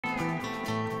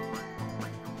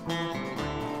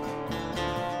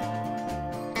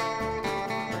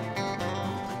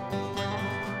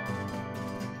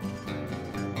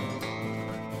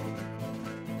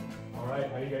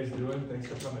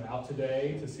thanks for coming out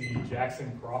today to see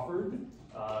Jackson Crawford.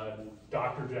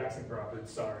 Dr. Jackson Crawford,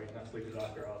 sorry, not to leave the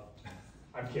doctor off.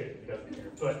 I'm kidding, he doesn't care.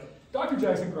 But Dr.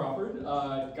 Jackson Crawford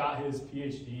got his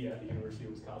PhD at the University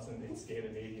of Wisconsin in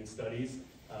Scandinavian Studies.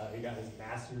 He got his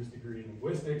master's degree in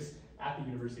linguistics at the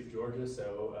University of Georgia,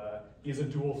 so he's a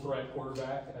dual threat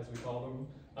quarterback, as we call them.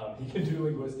 He can do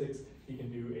linguistics, he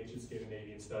can do ancient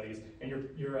Scandinavian studies, and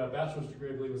your bachelor's degree,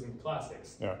 I believe, was in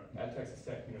classics at Texas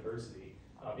Tech University.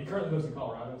 He currently lives in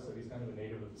Colorado, so he's kind of a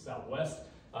native of the Southwest.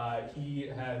 He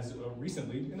has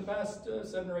recently, in the past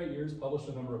 7 or 8 years, published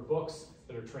a number of books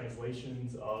that are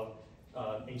translations of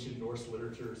ancient Norse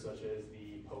literature, such as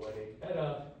the Poetic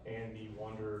Edda and the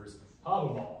Wanderer's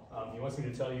Havamal. He wants me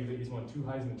to tell you that he's won 2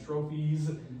 Heisman trophies.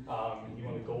 He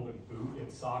won the Golden Boot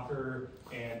in soccer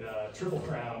and Triple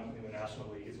Crown in the National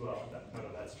League as well. None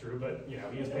of that's true, but you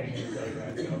know he is paying me to tell you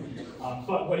that. So.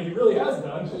 But what he really has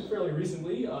done fairly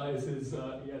recently is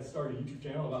he has started a YouTube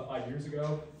channel about 5 years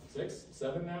ago. 6,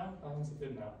 7 now? How long's it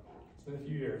been now? It's been a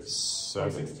few years.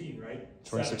 2016, right?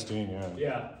 2016, 7.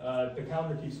 Yeah, the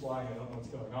calendar keeps flying. I don't know what's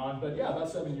going on. But yeah,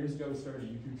 about 7 years ago, he started a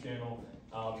YouTube channel.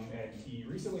 And he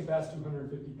recently passed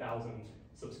 250,000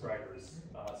 subscribers.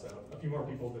 So a few more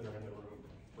people than are in the room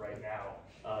right now.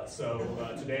 So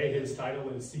today his title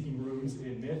is Seeking Runes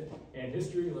in Myth and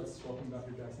History. Let's welcome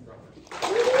Dr. Jackson Crawford.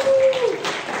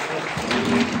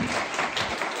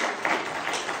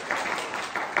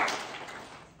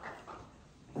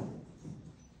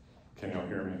 Can y'all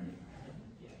hear me?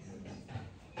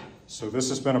 So this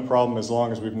has been a problem as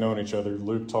long as we've known each other.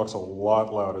 Luke talks a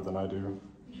lot louder than I do.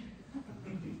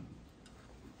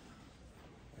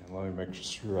 Let me make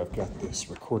sure I've got this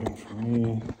recording for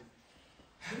me.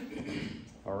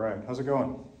 All right, how's it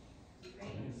going?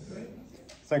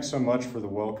 Thanks so much for the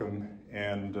welcome,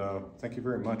 and thank you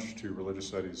very much to Religious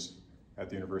Studies at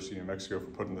the University of New Mexico for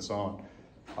putting this on.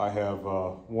 I have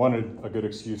wanted a good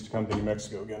excuse to come to New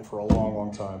Mexico again for a long,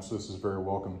 long time, so this is very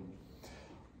welcome.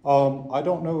 I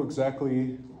don't know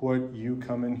exactly what you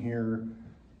come in here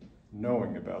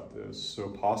knowing about this, so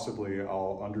possibly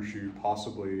I'll undershoot,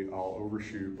 possibly I'll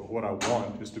overshoot, but what I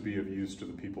want is to be of use to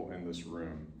the people in this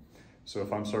room. So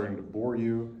if I'm starting to bore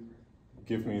you,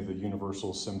 give me the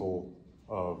universal symbol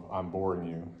of I'm boring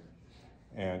you.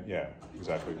 And yeah,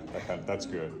 exactly, that's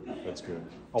good, that's good.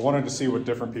 I wanted to see what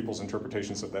different people's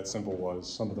interpretations of that symbol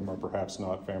was. Some of them are perhaps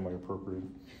not family appropriate.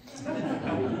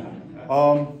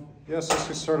 Yes, let's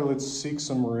get started. Let's seek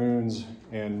some runes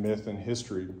and myth and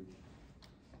history.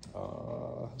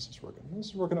 Is this working? This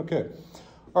is working okay.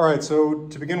 All right, so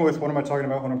to begin with, what am I talking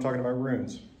about when I'm talking about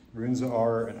runes? Runes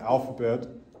are an alphabet,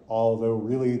 although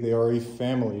really they are a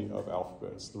family of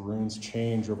alphabets. The runes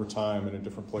change over time and in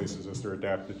different places as they're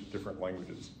adapted to different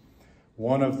languages.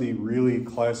 One of the really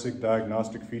classic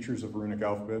diagnostic features of runic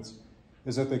alphabets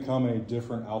is that they come in a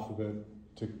different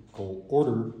alphabetical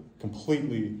order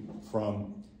completely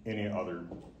from any other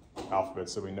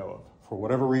alphabets that we know of. For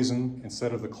whatever reason,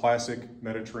 instead of the classic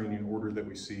Mediterranean order that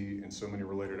we see in so many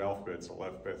related alphabets,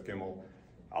 Aleph, Beth, Gimel,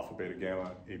 Alpha, Beta,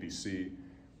 Gamma, ABC,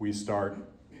 we start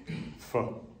F,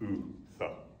 U,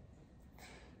 Th.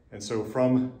 And so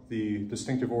from the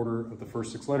distinctive order of the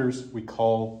first 6 letters, we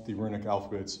call the runic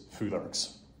alphabets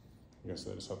futharks. I guess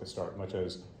that is how they start, much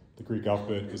as the Greek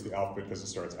alphabet is the alphabet because it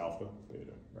starts alpha,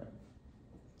 beta, right?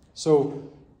 So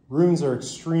runes are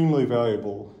extremely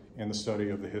valuable in the study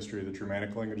of the history of the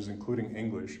Germanic languages, including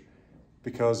English,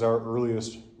 because our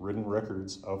earliest written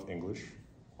records of English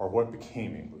are what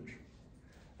became English,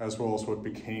 as well as what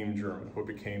became German, what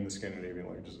became the Scandinavian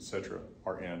languages, etc.,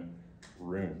 are in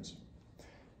runes.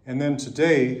 And then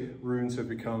today, runes have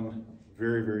become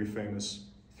very, very famous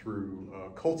through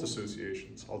cult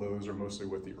associations, although those are mostly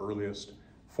with the earliest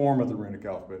form of the runic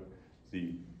alphabet,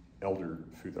 the Elder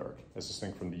Futhark, as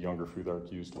distinct from the Younger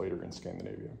Futhark used later in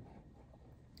Scandinavia.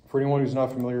 For anyone who's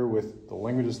not familiar with the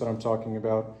languages that I'm talking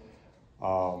about,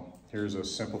 here's a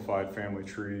simplified family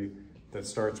tree that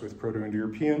starts with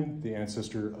Proto-Indo-European, the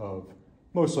ancestor of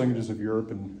most languages of Europe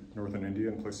and northern India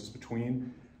and places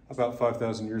between, about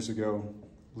 5,000 years ago,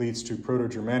 leads to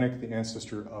Proto-Germanic, the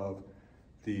ancestor of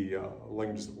the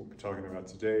languages that we'll be talking about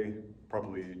today,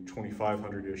 probably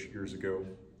 2,500-ish years ago.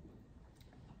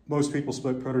 Most people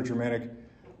split Proto-Germanic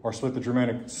or split the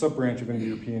Germanic sub-branch of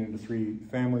Indo-European into 3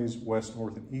 families, West,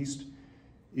 North, and East.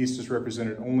 East is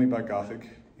represented only by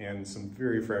Gothic and some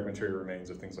very fragmentary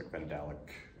remains of things like Vandalic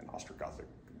and Ostrogothic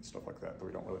and stuff like that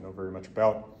we don't really know very much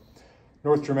about.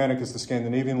 North Germanic is the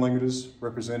Scandinavian languages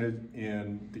represented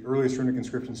in the earliest runic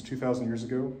inscriptions 2,000 years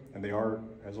ago, and they are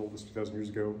as old as 2,000 years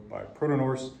ago, by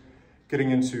Proto-Norse,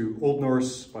 getting into Old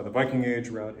Norse by the Viking Age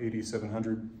around AD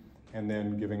 700, and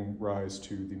then giving rise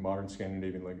to the modern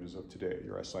Scandinavian languages of today,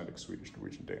 your Icelandic, Swedish,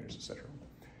 Norwegian, Danish, etc.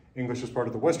 English is part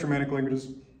of the West Germanic languages,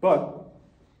 but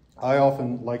I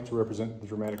often like to represent the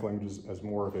Germanic languages as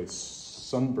more of a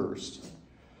sunburst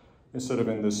instead of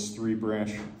in this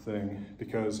three-branch thing,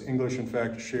 because English, in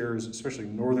fact, shares, especially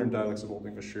northern dialects of Old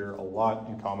English, share a lot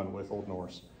in common with Old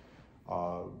Norse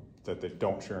that they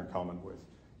don't share in common with,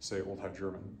 say, Old High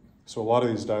German. So a lot of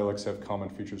these dialects have common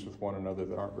features with one another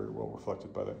that aren't very well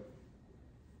reflected by the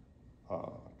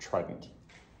Trident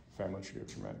family tree of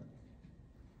Germanic.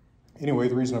 Anyway,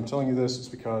 the reason I'm telling you this is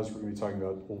because we're going to be talking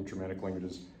about Old Germanic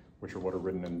languages, which are what are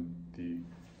written in the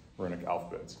runic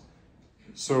alphabets.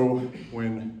 So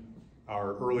when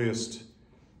our earliest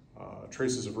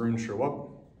traces of runes show up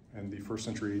in the 1st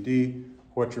century AD,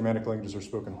 what Germanic languages are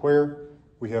spoken where?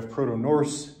 We have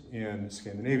Proto-Norse in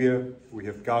Scandinavia, we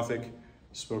have Gothic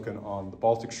spoken on the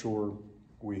Baltic shore,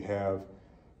 we have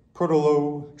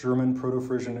Proto-Low German,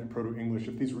 Proto-Frisian, and Proto-English,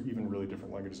 if these were even really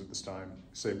different languages at this time,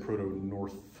 say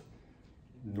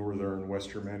Northern West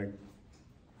Germanic.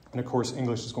 And of course,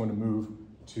 English is going to move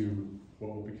to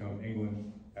what will become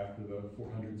England after the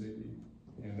 400s AD.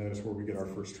 And that is where we get our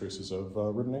first traces of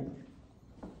written English.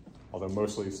 Although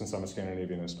mostly, since I'm a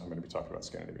Scandinavianist, I'm going to be talking about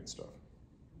Scandinavian stuff.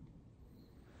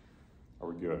 Are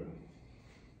we good?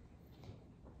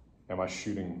 Am I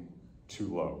shooting too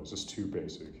low? Is this too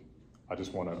basic? I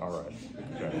just want to, all right.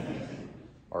 Okay.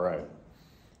 All right.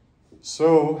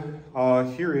 So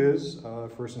here is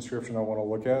first inscription I want to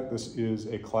look at. This is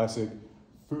a classic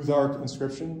Futhark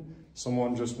inscription.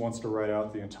 Someone just wants to write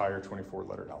out the entire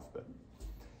 24-letter alphabet.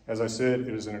 As I said, it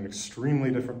is in an extremely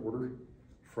different order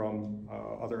from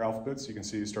other alphabets. You can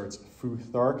see it starts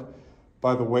Futhark.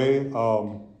 By the way,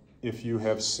 if you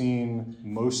have seen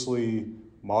mostly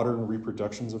modern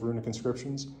reproductions of runic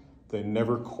inscriptions, they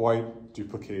never quite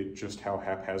duplicate just how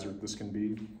haphazard this can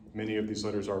be. Many of these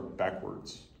letters are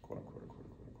backwards, quote unquote, quote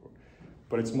unquote.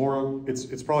 But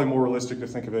it's probably more realistic to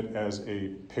think of it as a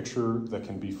picture that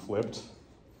can be flipped,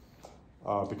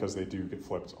 because they do get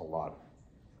flipped a lot.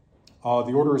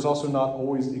 The order is also not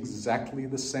always exactly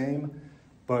the same,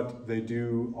 but they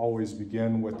do always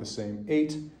begin with the same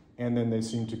 8, and then they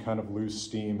seem to kind of lose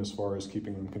steam as far as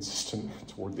keeping them consistent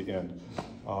toward the end.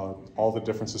 All the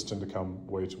differences tend to come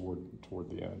way toward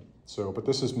the end. So, but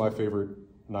this is my favorite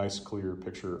nice, clear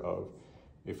picture of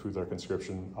a Futhark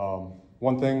inscription.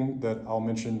 One thing that I'll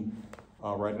mention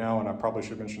right now, and I probably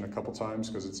should mention a couple times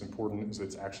because it's important, is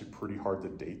it's actually pretty hard to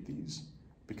date these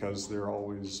because they're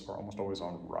almost always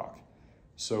on rock.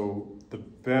 So the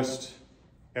best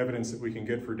evidence that we can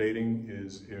get for dating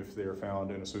is if they're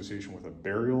found in association with a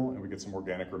burial and we get some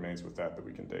organic remains with that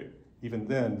we can date. Even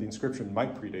then, the inscription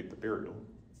might predate the burial.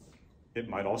 It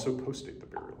might also postdate the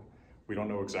burial. We don't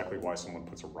know exactly why someone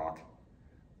puts a rock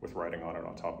with writing on it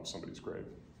on top of somebody's grave.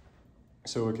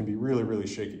 So it can be really, really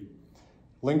shaky.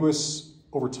 Linguists,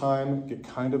 over time, get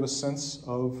kind of a sense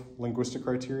of linguistic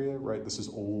criteria, right? This is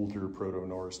older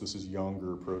Proto-Norse, this is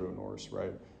younger Proto-Norse,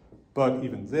 right? But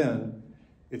even then,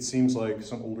 it seems like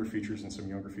some older features and some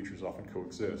younger features often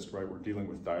coexist, right? We're dealing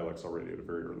with dialects already at a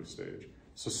very early stage.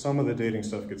 So some of the dating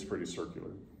stuff gets pretty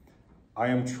circular. I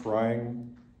am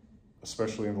trying,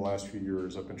 especially in the last few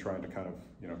years, I've been trying to kind of,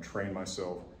 train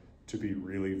myself to be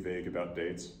really vague about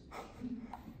dates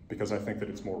because I think that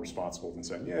it's more responsible than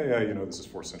saying, yeah, this is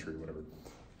 4th century, whatever.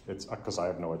 It's because I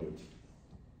have no idea.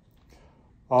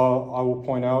 I will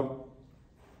point out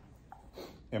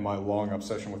in my long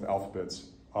obsession with alphabets,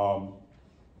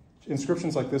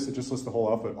 inscriptions like this that just list the whole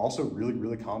alphabet, also really,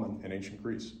 really common in ancient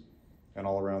Greece and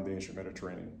all around the ancient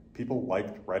Mediterranean. People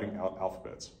liked writing out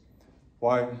alphabets.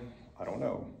 Why? I don't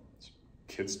know.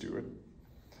 Kids do it.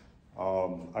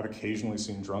 I've occasionally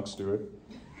seen drunks do it.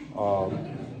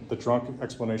 The drunk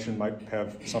explanation might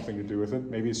have something to do with it.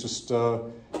 Maybe it's just,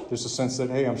 there's a sense that,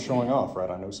 hey, I'm showing off, right?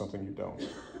 I know something you don't.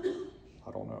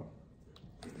 I don't know.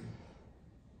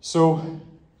 So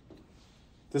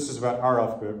this is about our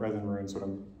alphabet rather than runes, but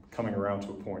I'm coming around to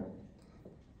a point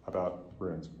about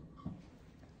runes.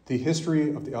 The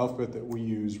history of the alphabet that we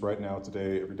use right now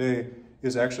today, every day,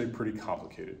 is actually pretty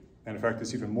complicated. And in fact,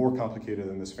 it's even more complicated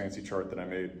than this fancy chart that I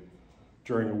made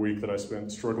during a week that I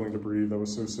spent struggling to breathe. I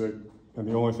was so sick, and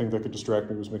the only thing that could distract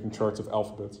me was making charts of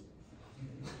alphabets.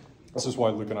 This is why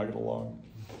Luke and I get along.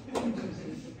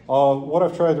 What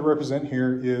I've tried to represent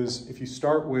here is if you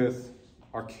start with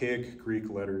archaic Greek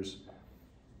letters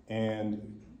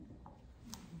and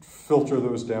filter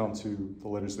those down to the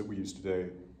letters that we use today,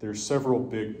 there's several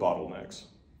big bottlenecks.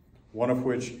 One of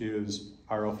which is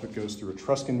our alphabet goes through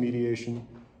Etruscan mediation.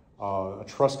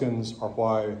 Etruscans are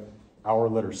why our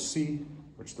letter C,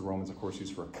 which the Romans of course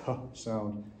use for a K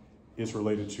sound, is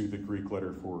related to the Greek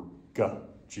letter for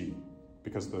G,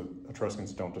 because the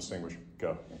Etruscans don't distinguish G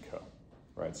and K,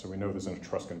 right? So we know there's an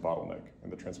Etruscan bottleneck in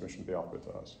the transmission of the alphabet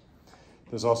to us.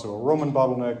 There's also a Roman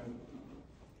bottleneck.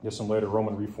 There's some later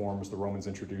Roman reforms. The Romans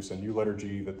introduce a new letter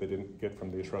G that they didn't get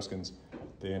from the Etruscans.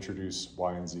 They introduce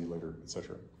Y and Z later,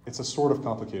 etc. It's a sort of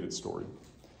complicated story.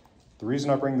 The reason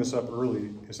I bring this up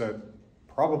early is that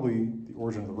probably the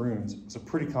origin of the runes is a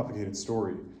pretty complicated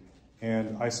story.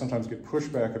 And I sometimes get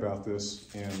pushback about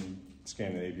this in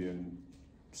Scandinavian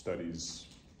studies,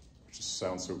 which just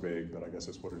sounds so vague, but I guess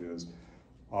that's what it is.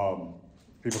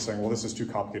 People saying, well, this is too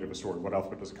complicated of a story. What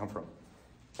alphabet does it come from?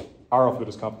 Our alphabet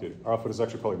is complicated. Our alphabet is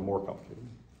actually probably more complicated.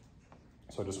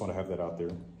 So I just want to have that out there.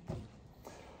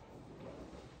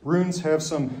 Runes have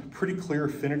some pretty clear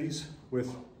affinities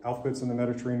with alphabets in the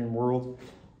Mediterranean world.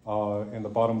 In the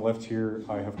bottom left here,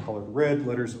 I have colored red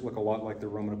letters that look a lot like their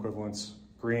Roman equivalents,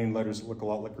 green letters that look a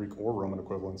lot like Greek or Roman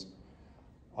equivalents,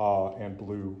 and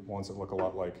blue ones that look a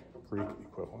lot like Greek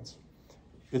equivalents.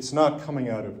 It's not coming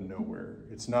out of nowhere.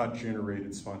 It's not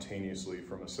generated spontaneously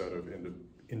from a set of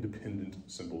independent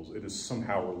symbols. It is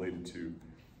somehow related to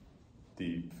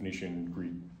the Phoenician,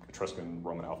 Greek, Etruscan,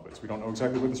 Roman alphabets. We don't know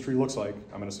exactly what this tree looks like.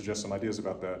 I'm going to suggest some ideas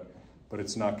about that, but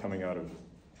it's not coming out of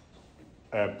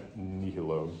ab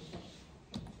nihilo.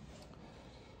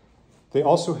 They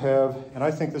also have, and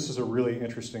I think this is a really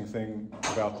interesting thing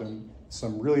about them,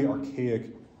 some really archaic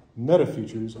meta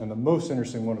features, and the most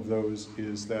interesting one of those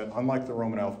is that unlike the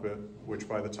Roman alphabet, which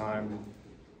by the time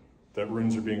that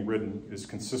runes are being written is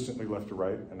consistently left to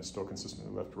right, and is still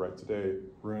consistently left to right today,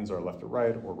 runes are left to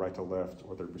right, or right to left,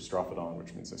 or they're bistrophodon,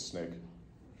 which means they snake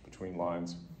between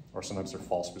lines, or sometimes they're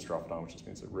false bistrophodon, which just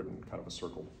means they're written in kind of a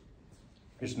circle.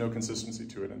 There's no consistency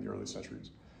to it in the early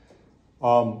centuries.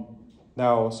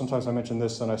 Now, sometimes I mention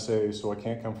this and I say, so it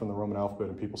can't come from the Roman alphabet,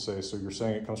 and people say, so you're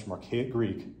saying it comes from archaic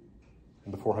Greek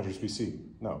in the 400s BC?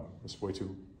 No, it's way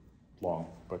too long,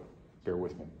 but bear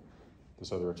with me.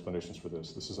 There's other explanations for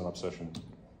this. This is an obsession,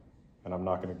 and I'm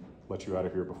not going to let you out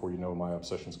of here before you know my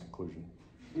obsession's conclusion.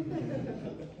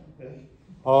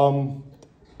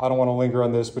 I don't want to linger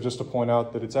on this, but just to point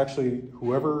out that it's actually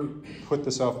whoever put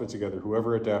this alphabet together,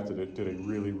 whoever adapted it, did a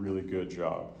really, really good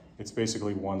job. It's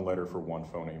basically one letter for one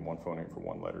phoneme for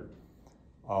one letter.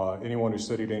 Anyone who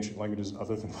studied ancient languages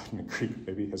other than Latin and Greek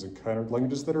maybe has encountered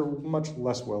languages that are much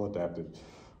less well adapted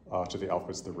to the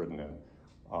alphabets they're written in.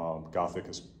 Gothic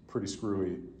is pretty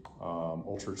screwy.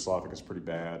 Old Church Slavic is pretty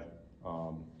bad.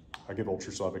 I give Old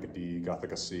Church Slavic a D,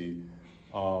 Gothic a C.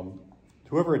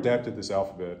 Whoever adapted this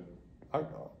alphabet,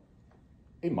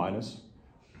 A minus.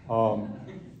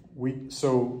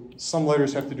 So some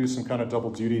letters have to do some kind of double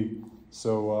duty.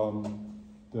 So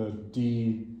the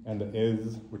D and the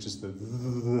ith, which is the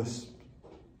this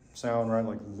sound, right?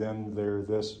 Like then, there,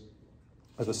 this,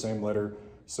 are the same letter.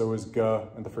 So is G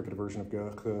and the fricative version of G,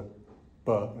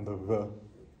 B, and the V,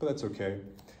 but that's okay.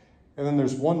 And then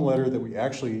there's one letter that we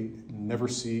actually never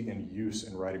see in use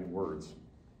in writing words.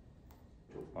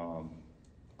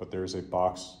 But there's a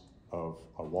box of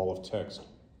a wall of text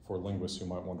for linguists who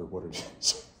might wonder what it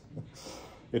is.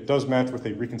 It does match with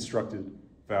a reconstructed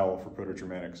vowel for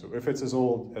Proto-Germanic. So if it's as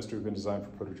old as to have been designed for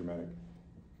Proto-Germanic,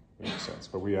 it makes sense.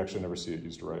 But we actually never see it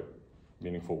used to write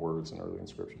meaningful words in early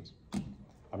inscriptions.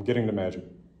 I'm getting to magic.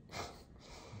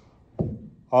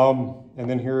 And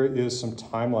then here is some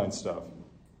timeline stuff.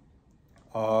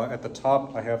 At the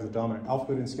top, I have the dominant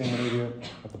alphabet in Scandinavia.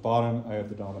 At the bottom, I have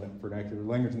the dominant vernacular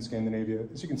language in Scandinavia.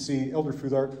 As you can see, Elder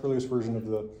Futhark, earliest version of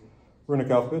the runic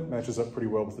alphabet, matches up pretty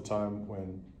well with the time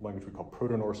when language we call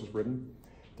Proto-Norse was written.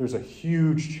 There's a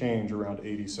huge change around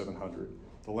AD 700.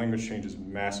 The language changes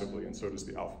massively, and so does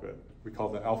the alphabet. We call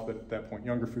the alphabet at that point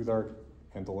Younger Futhark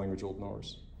and the language Old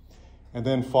Norse. And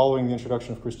then following the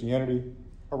introduction of Christianity,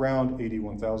 around AD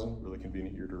 1000, really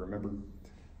convenient year to remember,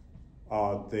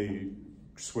 they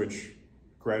switch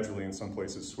gradually in some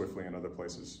places, swiftly in other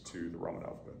places, to the Roman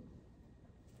alphabet.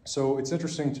 So it's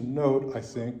interesting to note, I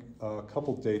think, a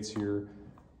couple dates here.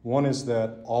 One is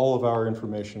that all of our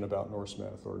information about Norse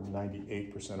myth, or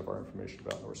 98% of our information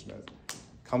about Norse myth,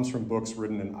 comes from books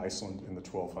written in Iceland in the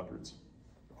 1200s.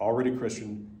 They're already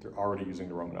Christian, they're already using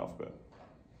the Roman alphabet.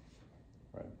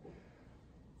 Right?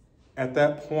 At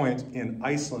that point in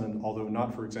Iceland, although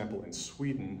not, for example, in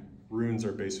Sweden, runes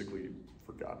are basically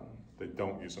forgotten. They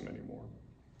don't use them anymore.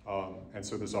 And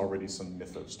so there's already some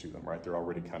mythos to them, right? They're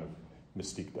already kind of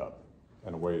mystiqued up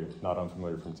in a way not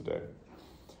unfamiliar from today.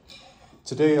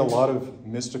 Today, a lot of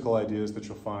mystical ideas that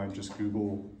you'll find, just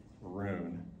Google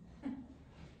rune.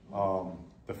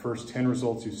 The first 10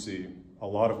 results you see, a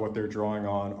lot of what they're drawing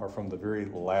on are from the very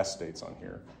last dates on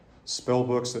here. spell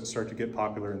books that start to get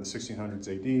popular in the 1600s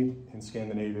AD in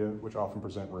Scandinavia, which often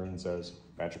present runes as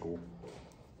magically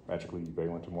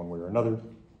valent in one way or another.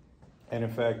 And in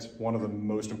fact, one of the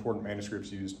most important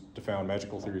manuscripts used to found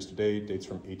magical theories today dates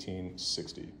from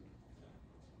 1860.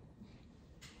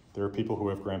 There are people who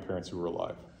have grandparents who were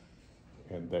alive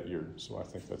in that year, so I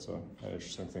think that's an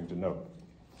interesting thing to note.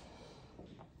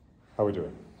 How are we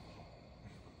doing?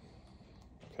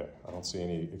 Okay, I don't see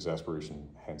any exasperation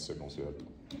hand signals yet.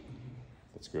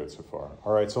 That's good so far.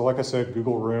 All right, so like I said,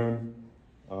 Google Rune.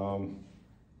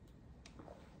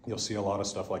 You'll see a lot of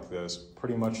stuff like this.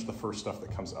 Pretty much the first stuff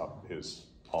that comes up is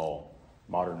all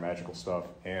modern magical stuff,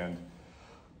 and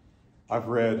I've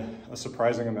read a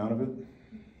surprising amount of it.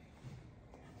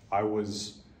 I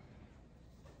was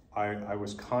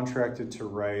contracted to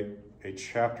write a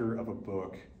chapter of a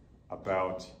book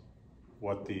about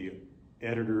what the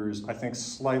editors, I think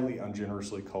slightly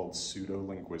ungenerously called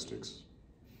pseudo-linguistics.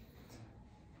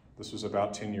 This was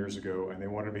about 10 years ago, and they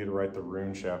wanted me to write the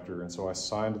rune chapter, and so I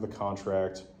signed the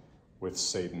contract with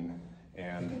Satan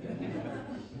and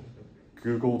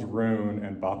Googled rune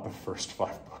and bought the first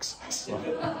 5 books I saw.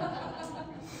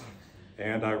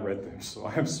 And I read them, so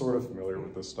I am sort of familiar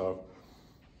with this stuff.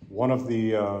 One of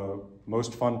the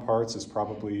most fun parts is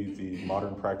probably the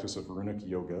modern practice of runic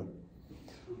yoga.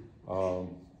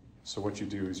 So what you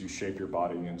do is you shape your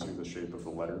body into the shape of the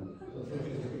letter,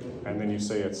 and then you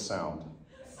say its sound.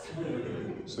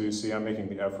 So you see I'm making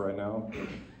the F right now,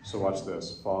 so watch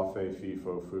this. Fa, fe, fi,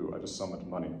 fo, fu. I just summoned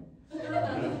money.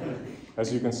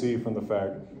 As you can see from the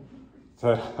fact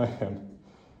that I am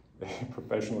a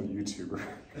professional YouTuber,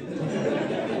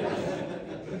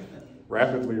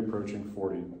 rapidly approaching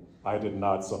 40, I did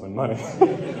not summon money.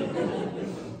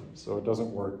 So it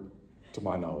doesn't work to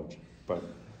my knowledge, but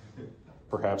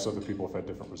perhaps other people have had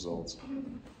different results.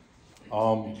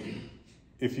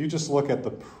 If you just look at the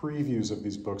previews of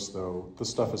these books, though, this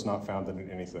stuff is not found in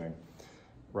anything,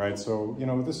 right? So, you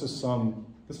know, this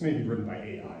may be written by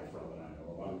AI, for all that I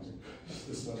know. A lot of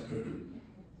this stuff could be.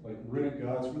 Like, runic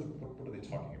gods, what are they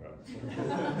talking about?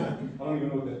 I don't even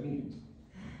know what that means,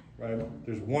 right?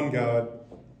 There's one god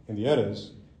in the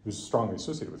Eddas who's strongly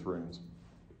associated with runes.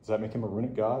 Does that make him a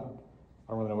runic god? I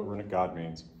don't really know what runic god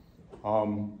means.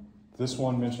 This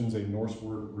one mentions a Norse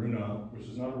word, runa, which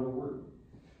is not a real word.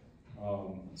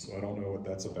 So I don't know what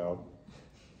that's about.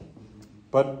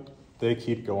 But they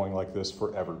keep going like this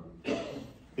forever.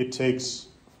 It takes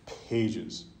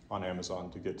pages on Amazon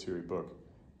to get to a book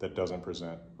that doesn't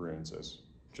present runes as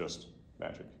just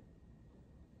magic.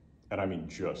 And I mean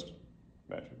just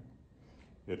magic.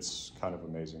 It's kind of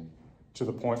amazing. To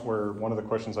the point where one of the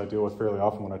questions I deal with fairly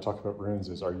often when I talk about runes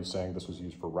is, are you saying this was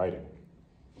used for writing?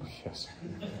 Yes,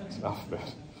 it's an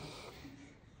alphabet.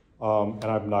 And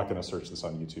I'm not going to search this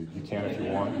on YouTube. You can if you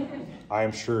want. I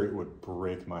am sure it would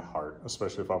break my heart,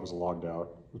 especially if I was logged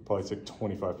out. It would probably take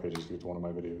 25 pages to get to one of my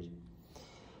videos.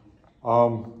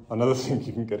 Another thing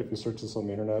you can get if you search this on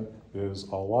the internet is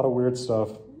a lot of weird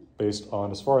stuff based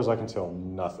on, as far as I can tell,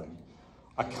 nothing.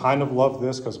 I kind of love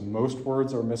this because most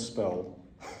words are misspelled.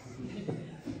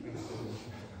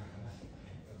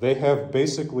 They have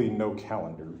basically no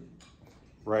calendar,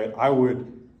 right? I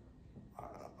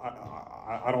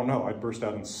don't know, I'd burst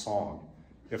out in song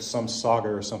if some saga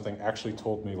or something actually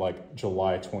told me like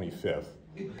July 25th,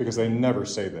 because they never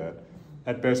say that.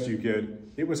 At best you get,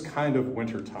 it was kind of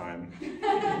winter time,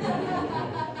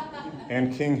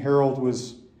 and King Harold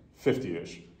was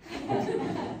 50-ish.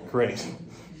 Great.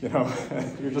 You know,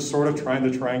 you're just sort of trying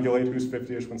to triangulate who's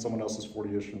 50-ish when someone else is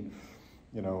 40-ish, and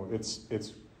you know,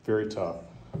 it's very tough.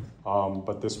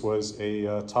 But this was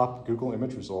a top Google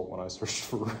image result when I searched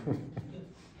for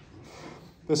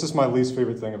This is my least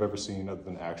favorite thing I've ever seen other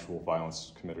than actual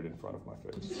violence committed in front of my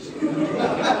face.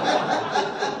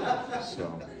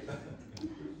 So,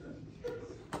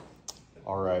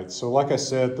 all right, so like I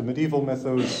said, the medieval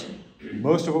mythos,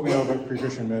 most of what we know about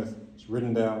pre-Christian myth is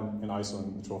written down in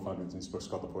Iceland in the 1200s in these books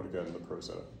called the Poetica and the Prose.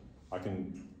 I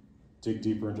can dig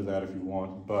deeper into that if you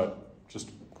want, but just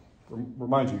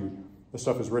remind you, this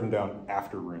stuff is written down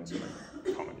after runes are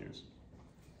in common use.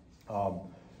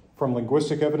 From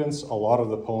linguistic evidence, a lot of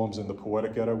the poems in the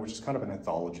Poetic Edda, which is kind of an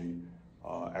anthology,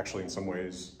 actually in some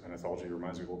ways, an anthology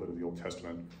reminds me a little bit of the Old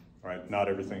Testament, right? Not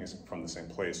everything is from the same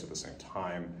place at the same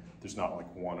time. There's not like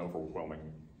one overwhelming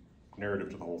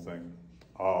narrative to the whole thing.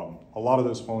 A lot of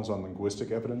those poems on linguistic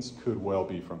evidence could well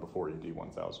be from before AD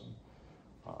 1000.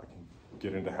 I can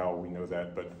get into how we know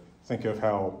that, but think of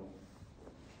how,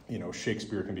 you know,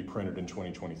 Shakespeare can be printed in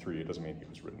 2023. It doesn't mean he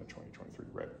was written in 2023,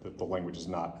 right? The language is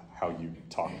not how you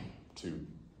talk to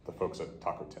the folks at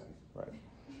Taco 10, right?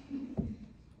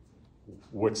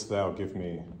 Wouldst thou give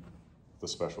me the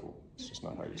special. It's just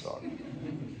not how you talk.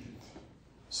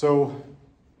 So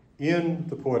in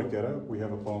the Poetic Edda, we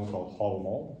have a poem called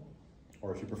Havamal,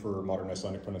 or if you prefer modern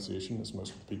Icelandic pronunciation, as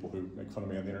most of the people who make fun of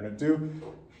me on the internet do,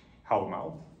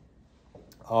 Havamal.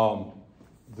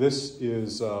 This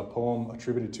is a poem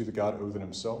attributed to the god Odin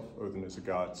himself. Odin is a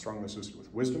god strongly associated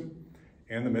with wisdom,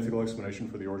 and the mythical explanation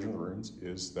for the origin of the runes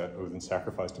is that Odin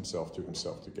sacrificed himself to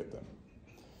get them.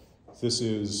 This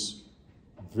is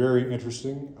very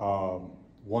interesting.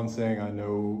 One thing I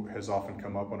know has often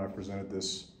come up when I've presented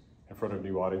this in front of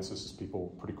new audiences is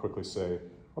people pretty quickly say,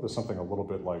 oh, there's something a little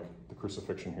bit like the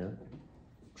crucifixion here.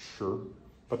 Sure.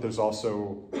 But there's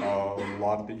also a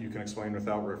lot that you can explain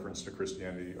without reference to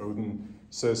Christianity. Odin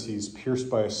says he's pierced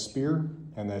by a spear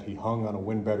and that he hung on a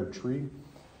wind-battered tree.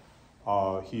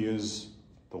 He is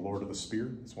the Lord of the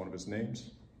Spear. It's one of his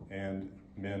names. And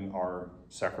men are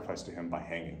sacrificed to him by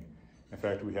hanging. In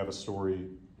fact, we have a story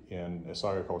in a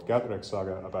saga called Gatrek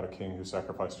Saga about a king who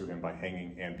sacrificed to him by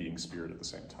hanging and being speared at the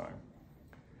same time.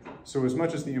 So as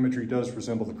much as the imagery does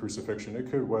resemble the crucifixion, it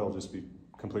could well just be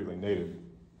completely native.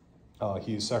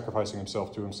 He's sacrificing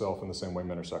himself to himself in the same way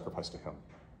men are sacrificed to him.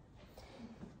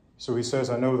 So he says,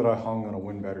 I know that I hung on a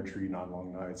wind-battered tree 9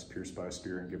 long nights, pierced by a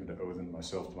spear and given to Odin,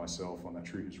 myself to myself, on that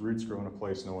tree whose roots grow in a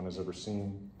place no one has ever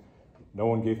seen. No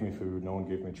one gave me food, no one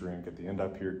gave me drink. At the end I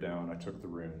peered down, I took the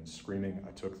runes. Screaming,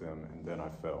 I took them, and then I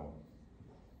fell.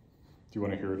 Do you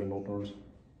want to hear it in Old Norse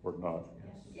or not?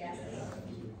 Yes.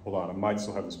 Hold on, I might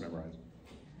still have this memorized.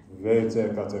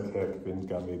 Vete katek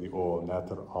vinga medi o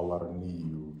natter allar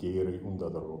niu, geri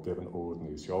undadar og gefin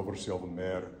odni, sjálfur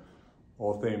mer,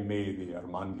 og þeim medi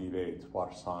mangi veit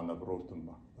hvar sana brotum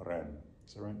ren.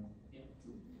 Is that right?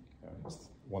 Yeah, it's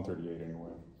 138 anyway.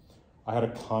 I had a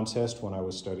contest when I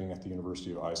was studying at the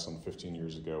University of Iceland 15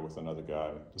 years ago with another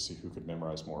guy to see who could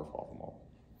memorize more of Havamal.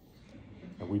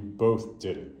 And we both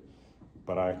did it,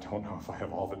 but I don't know if I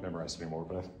have all of it memorized anymore,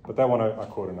 but that one I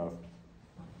quote enough.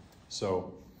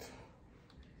 So,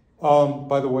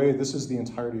 by the way, this is the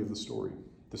entirety of the story.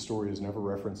 The story is never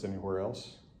referenced anywhere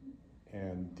else,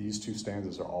 and these 2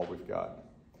 stanzas are all we've got.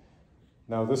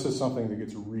 Now, this is something that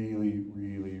gets really,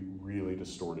 really, really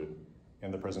distorted in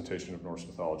the presentation of Norse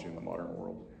mythology in the modern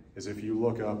world, is if you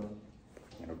look up,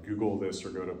 Google this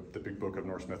or go to the Big Book of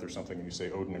Norse Myth or something and you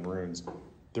say Odin and runes,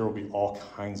 there will be all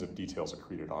kinds of details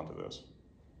accreted onto this.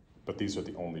 But these are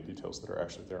the only details that are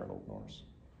actually there in Old Norse.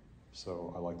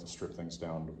 So I like to strip things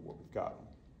down to what we've got.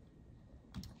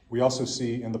 We also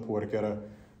see in the Poetic Edda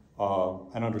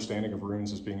an understanding of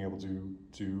runes as being able to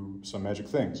do some magic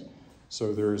things.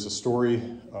 So there is a story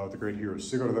of the great hero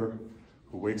Sigurður,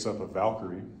 who wakes up a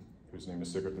Valkyrie, whose name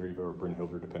is Sigurdriva or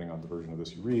Brynhildr, depending on the version of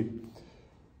this you read,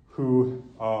 who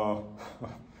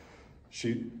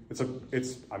it's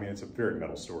a very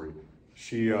metal story.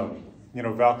 She,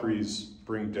 Valkyries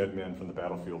bring dead men from the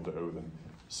battlefield to Odin,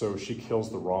 so she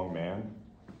kills the wrong man.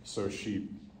 So she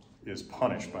is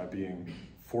punished by being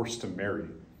forced to marry.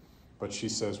 But she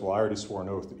says, well, I already swore an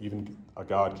oath that even a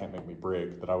god can't make me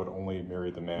break, that I would only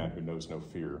marry the man who knows no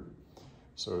fear.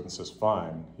 So Odin says,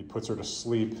 fine. He puts her to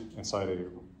sleep inside a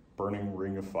burning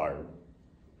ring of fire.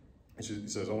 He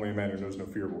says, only a man who knows no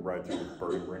fear will ride through the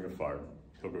burning ring of fire.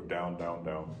 He'll go down, down,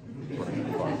 down, burning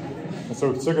ring of fire. And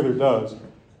so Sigurður does.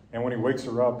 And when he wakes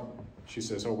her up, she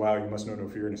says, oh, wow, you must know no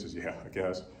fear. And he says, yeah, I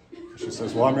guess. She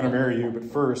says, well, I'm going to marry you, but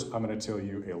first I'm going to tell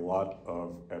you a lot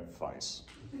of advice.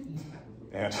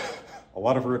 And a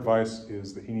lot of her advice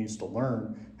is that he needs to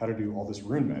learn how to do all this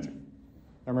rune magic.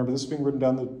 Now remember, this is being written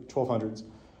down in the 1200s.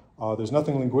 There's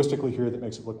nothing linguistically here that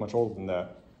makes it look much older than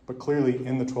that. But clearly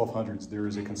in the 1200s, there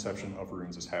is a conception of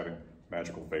runes as having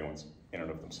magical valence in and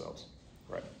of themselves.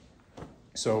 Right.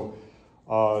 So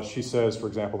she says, for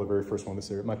example, the very first one that's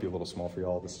there, it might be a little small for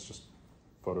y'all. This is just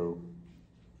photo,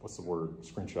 what's the word,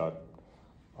 screenshot.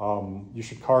 You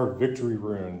should carve victory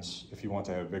runes if you want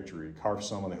to have victory. Carve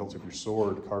some on the hilt of your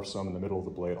sword, carve some in the middle of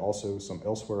the blade, also some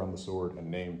elsewhere on the sword, and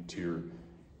name Tyr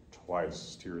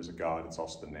twice. Tyr is a god, it's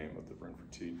also the name of the rune for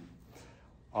tea.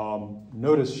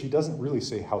 Notice she doesn't really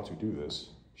say how to do this.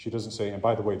 She doesn't say, and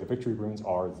by the way, the victory runes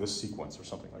are this sequence or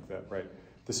something like that, right?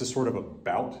 This is sort of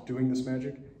about doing this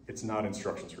magic. It's not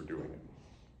instructions for doing it.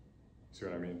 See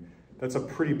what I mean? That's a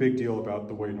pretty big deal about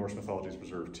the way Norse mythology is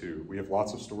preserved too. We have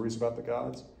lots of stories about the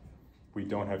gods. We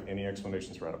don't have any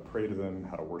explanations for how to pray to them,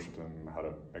 how to worship them, how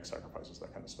to make sacrifices,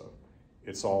 that kind of stuff.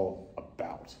 It's all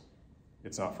about.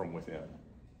 It's not from within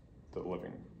the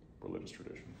living religious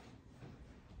tradition.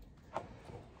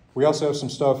 We also have some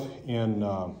stuff in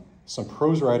some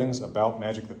prose writings about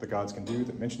magic that the gods can do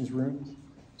that mentions runes.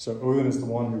 So Odin is the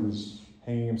one who's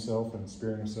hanging himself and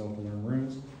spearing himself to learn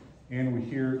runes. And we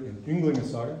hear in Ynglinga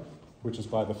Saga, which is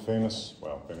by the famous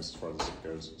as far as it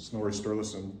goes, Snorri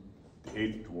Sturluson, the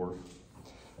eighth dwarf.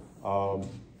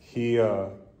 He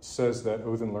says that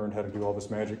Odin learned how to do all this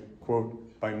magic,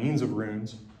 quote, by means of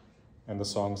runes and the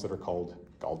songs that are called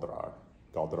galdrar.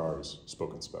 Galdrar is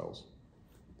spoken spells.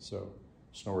 So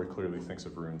Snorri clearly thinks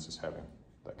of runes as having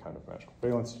that kind of magical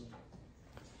valence.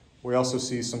 We also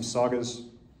see some sagas,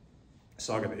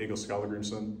 Saga of Egil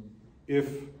Skallagrimsson. If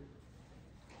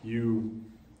you,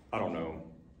 I don't know,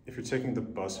 if you're taking the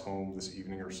bus home this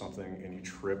evening or something and you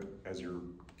trip as you're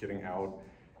getting out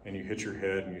and you hit your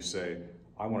head and you say,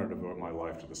 I want to devote my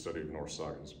life to the study of Norse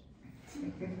sagas.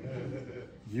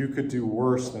 You could do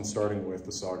worse than starting with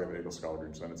the Saga of Egil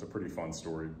Skallagrimsson. It's a pretty fun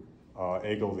story.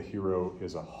 Egil, the hero,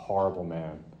 is a horrible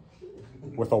man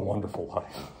with a wonderful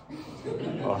life.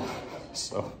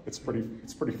 So it's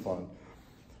pretty fun.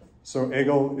 So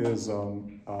Egil is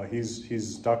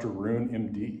he's Dr. Rune,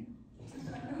 MD.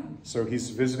 So he's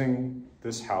visiting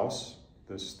this house.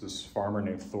 This farmer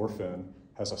named Thorfinn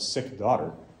has a sick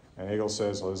daughter, and Egil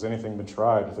says, well, has anything been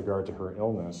tried with regard to her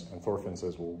illness? And Thorfinn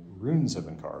says, well, runes have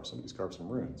been carved. Somebody's carved some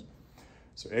runes.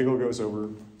 So Egil goes over,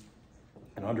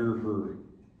 and under her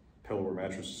pillow or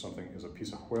mattress or something is a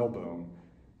piece of whalebone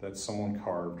that someone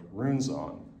carved runes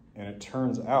on. And it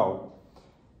turns out,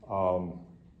 I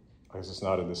guess it's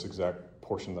not in this exact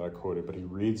portion that I quoted, but he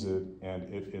reads it, and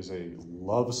it is a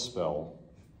love spell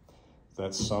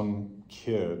that some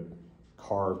kid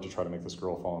carved to try to make this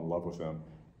girl fall in love with him.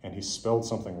 And he spelled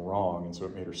something wrong, and so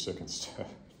it made her sick instead.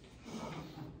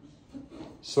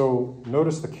 So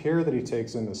notice the care that he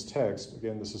takes in this text.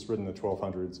 Again, this is written in the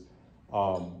 1200s,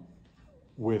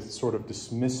 with sort of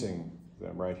dismissing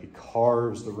them, right? He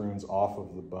carves the runes off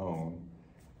of the bone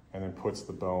and then puts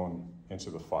the bone into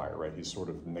the fire, right? He's sort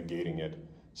of negating it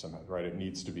somehow, right? It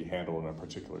needs to be handled in a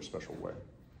particular special way.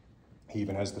 He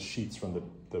even has the sheets from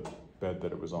the bed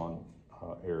that it was on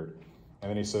aired. And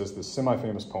then he says this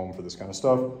semi-famous poem for this kind of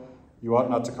stuff: you ought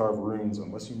not to carve runes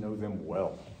unless you know them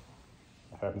well.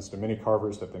 It happens to many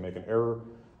carvers that they make an error.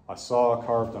 I saw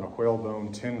carved on a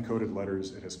whalebone 10 coded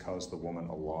letters. It has caused the woman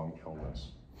a long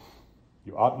illness.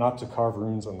 You ought not to carve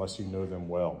runes unless you know them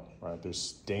well, right?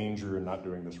 There's danger in not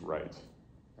doing this right?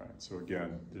 So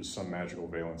again, there's some magical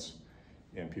valence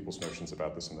in people's notions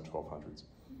about this in the 1200s.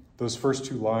 Those first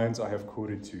two lines I have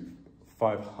quoted to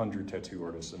 500 tattoo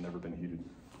artists and never been heeded.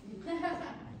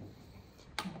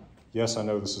 Yes, I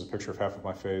know this is a picture of half of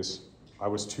my face. I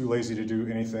was too lazy to do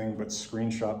anything but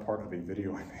screenshot part of a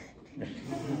video I made.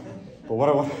 But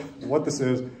what this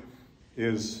is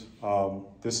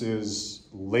this is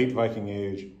late Viking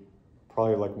age,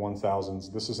 probably like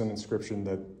 1000s. This is an inscription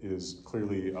that is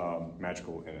clearly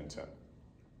magical in intent.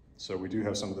 So we do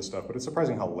have some of this stuff, but it's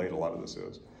surprising how late a lot of this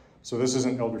is. So this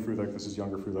isn't Elder Frühlich, this is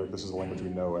Younger Frühlich. This is a language we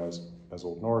know as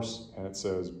Old Norse, and it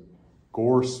says,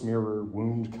 Gore smearer,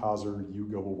 wound causer, you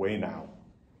go away now.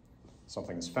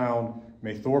 Something is found.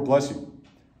 May Thor bless you,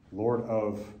 Lord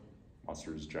of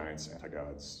monsters, giants,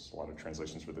 anti-gods. There's a lot of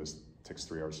translations for this. It takes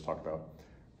 3 hours to talk about.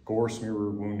 Gore smearer,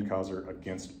 wound causer,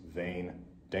 against vain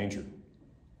danger.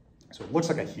 So it looks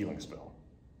like a healing spell,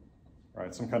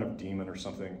 right? Some kind of demon or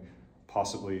something.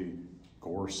 Possibly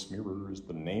Gore smearer is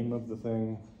the name of the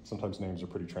thing. Sometimes names are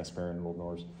pretty transparent in Old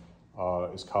Norse.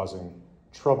 Is causing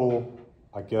trouble.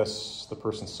 I guess the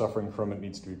person suffering from it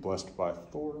needs to be blessed by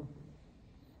Thor.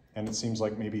 And it seems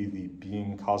like maybe the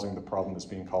being causing the problem is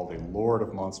being called a lord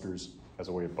of monsters as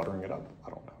a way of buttering it up. I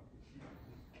don't know.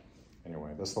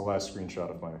 Anyway, that's the last screenshot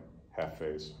of my half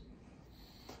face.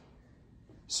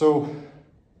 So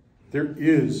there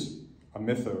is a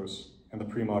mythos in the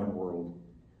pre-modern world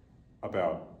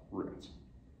about runes.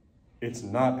 It's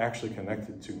not actually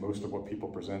connected to most of what people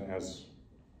present as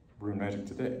rune magic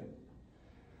today.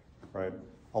 Right?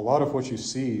 A lot of what you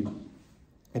see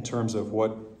in terms of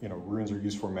what runes are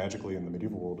used for magically in the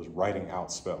medieval world is writing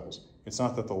out spells. It's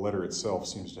not that the letter itself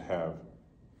seems to have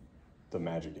the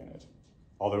magic in it.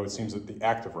 Although it seems that the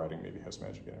act of writing maybe has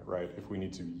magic in it, right? If we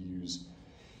need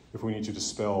to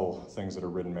dispel things that are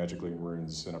written magically in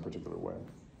runes in a particular way.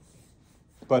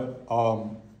 But I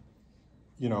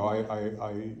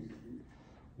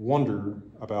wonder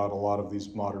about a lot of these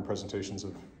modern presentations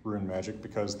of rune magic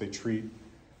because they treat,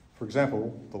 for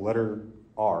example, the letter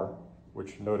R,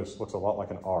 which notice looks a lot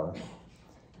like an R,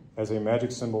 as a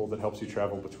magic symbol that helps you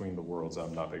travel between the worlds.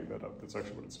 I'm not making that up. That's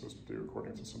actually what it's supposed to do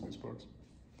according to some of these books.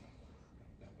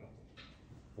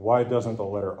 Why doesn't the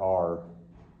letter R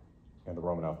in the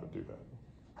Roman alphabet do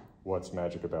that? What's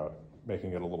magic about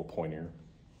making it a little pointier?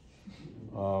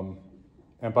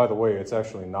 And by the way, it's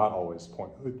actually not always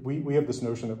pointy. We have this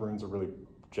notion that runes are really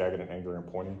jagged and angular and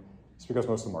pointy. It's because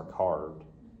most of them are carved.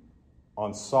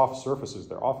 On soft surfaces,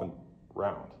 they're often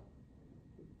round.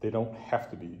 They don't have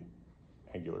to be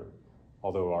angular,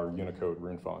 although our Unicode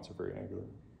rune fonts are very angular.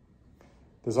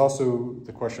 There's also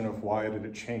the question of why did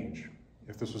it change?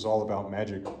 If this was all about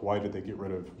magic, why did they get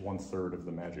rid of 1/3 of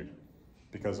the magic?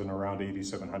 Because in around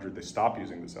 8700, they stopped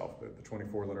using this alphabet, the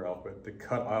 24-letter alphabet. They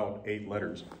cut out 8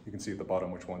 letters. You can see at the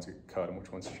bottom which ones get cut and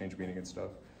which ones change meaning and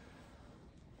stuff.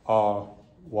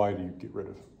 Why do you get rid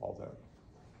of all that?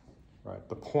 Right.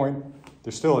 The point,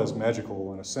 they're still as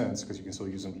magical in a sense, because you can still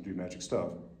use them to do magic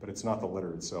stuff, but it's not the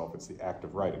letter itself, it's the act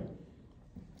of writing.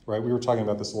 Right, we were talking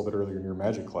about this a little bit earlier in your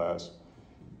magic class.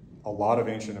 A lot of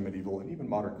ancient and medieval and even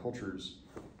modern cultures,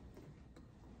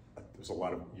 there's a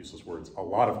lot of useless words, a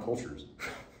lot of cultures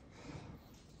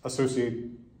associate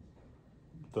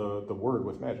the word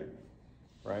with magic,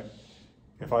 right?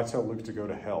 If I tell Luke to go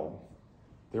to hell,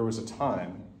 there was a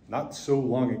time not so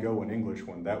long ago in English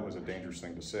when that was a dangerous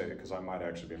thing to say, because I might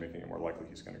actually be making it more likely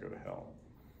he's going to go to hell,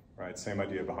 right? Same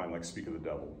idea behind like speak of the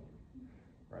devil,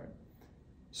 right?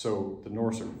 So the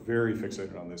Norse are very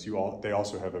fixated on this. They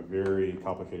also have a very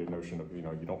complicated notion of, you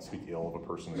don't speak ill of a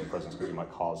person in their presence because you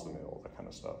might cause them ill, that kind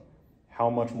of stuff. How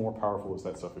much more powerful is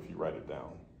that stuff if you write it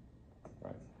down,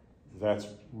 right? That's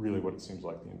really what it seems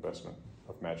like the investment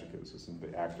of magic is in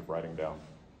the act of writing down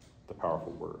the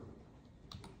powerful word.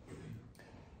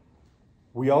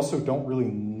 We also don't really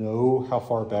know how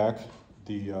far back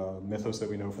the mythos that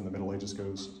we know from the Middle Ages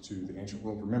goes to the ancient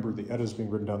world. Remember, the Eddas being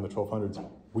written down in the 1200s.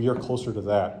 We are closer to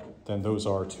that than those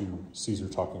are to Caesar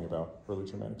talking about early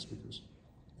Germanic speakers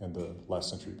in the last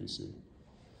century BC.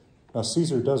 Now,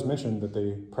 Caesar does mention that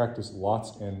they practice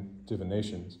lots and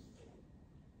divinations.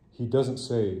 He doesn't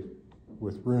say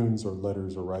with runes or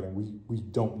letters or writing. We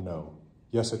don't know.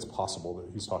 Yes, it's possible that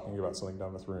he's talking about something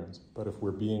done with runes, but if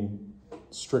we're being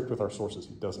strict with our sources,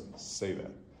 he doesn't say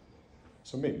that.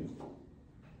 So maybe.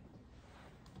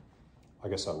 I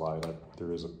guess I lied.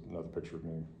 There is another picture of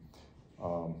me.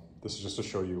 This is just to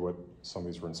show you what some of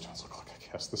these rune stones look like,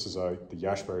 I guess. This is the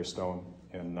Yashberry stone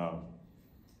in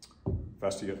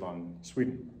Västergötland,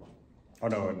 Sweden. Oh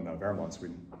no, in Värmland,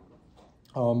 Sweden.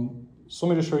 So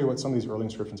let me just show you what some of these early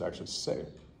inscriptions actually say.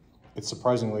 It's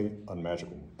surprisingly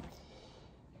unmagical.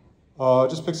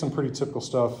 Just pick some pretty typical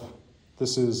stuff.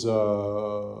 This is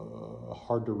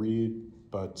hard to read,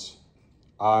 but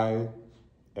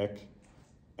ek,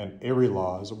 and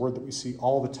Erilaw is a word that we see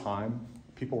all the time.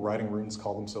 People writing runes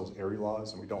call themselves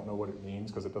Erilaws, and we don't know what it means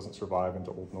because it doesn't survive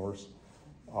into Old Norse.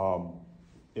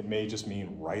 It may just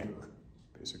mean writer,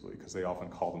 basically, because they often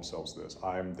call themselves this.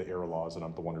 I'm the Erilaws, and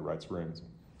I'm the one who writes runes.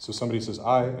 So somebody says,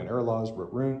 I, an Erilaws,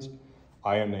 wrote runes.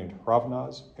 I am named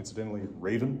Ravnaz. Incidentally,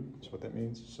 raven is what that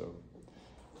means. So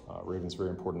raven's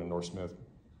very important in Norse myth.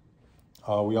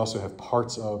 We also have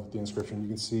parts of the inscription. You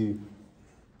can see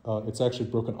it's actually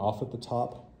broken off at the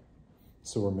top,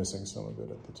 so we're missing some of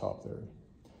it at the top there.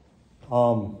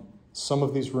 Some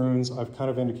of these runes, I've kind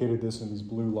of indicated this in these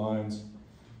blue lines,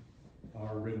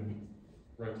 are written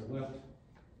right to left.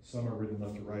 Some are written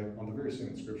left to right on the very same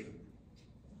inscription.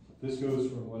 This goes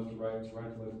from left to right to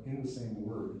left in the same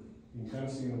word. You can kind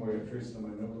of see in the way I traced it on my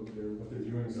notebook there, what they're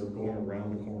doing is they're going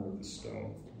around the corner of the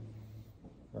stone.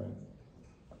 Right?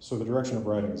 So the direction of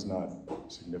writing is not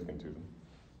significant to them.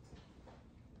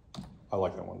 I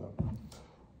like that one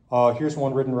though. Here's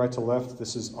one written right to left.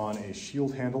 This is on a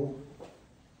shield handle.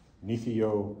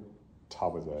 Nithio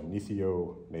Tawaza,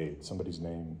 Nithio made, somebody's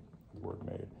name, the word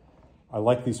made. I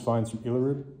like these finds from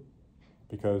Illerud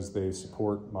because they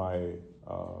support my,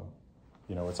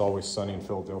 it's always sunny in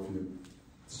Philadelphia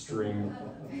string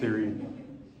theory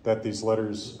that these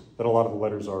letters, that a lot of the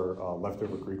letters are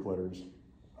leftover Greek letters.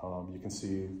 You can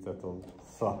see that the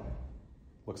th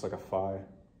looks like a phi.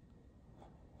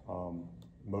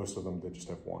 Most of them, they just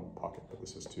have one pocket, but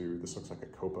this is two. This looks like a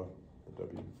copa, the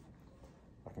W.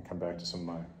 I can come back to some of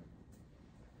my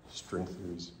string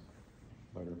theories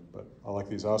later, but I like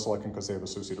these. I also like them because they have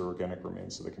associated organic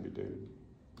remains, so they can be dated.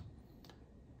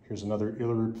 Here's another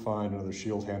Illerud find, another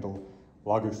shield handle,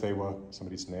 Laguthewa,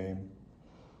 somebody's name.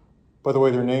 By the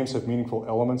way, their names have meaningful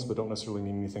elements, but don't necessarily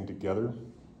mean anything together.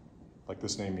 Like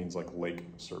this name means like lake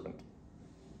servant.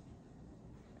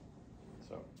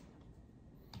 So,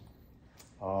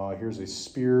 here's a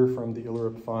spear from the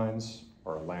Illerud finds,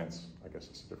 or a lance, I guess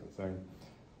it's a different thing.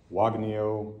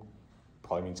 Wagnio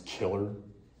probably means killer.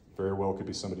 Very well could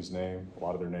be somebody's name. A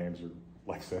lot of their names are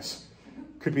like this.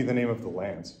 Could be the name of the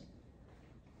lance.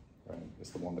 Right? It's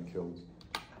the one that kills.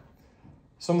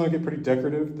 Some of them get pretty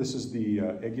decorative. This is the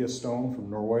Eggia stone from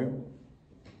Norway.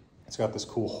 It's got this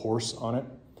cool horse on it.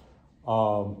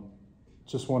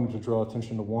 Just wanted to draw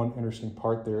attention to one interesting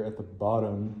part there at the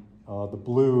bottom. The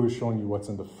blue is showing you what's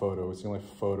in the photo. It's the only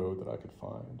photo that I could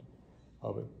find.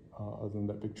 of it, other than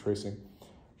that big tracing.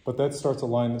 But that starts a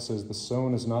line that says, the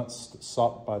stone is not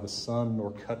sought by the sun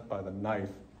nor cut by the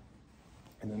knife.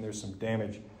 And then there's some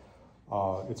damage.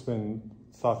 It's been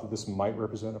thought that this might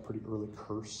represent a pretty early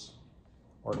curse,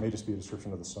 or it may just be a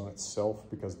description of the stone itself,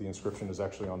 because the inscription is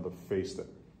actually on the face that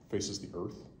faces the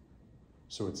earth,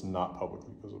 so it's not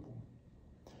publicly visible.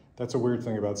 That's a weird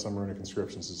thing about some runic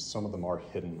inscriptions, is some of them are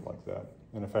hidden like that.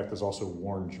 And in fact, there's also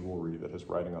worn jewelry that has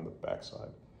writing on the backside.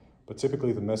 But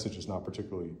typically the message is not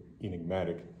particularly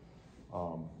enigmatic.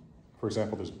 For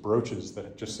example, there's brooches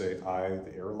that just say, I,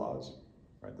 the Erelaz,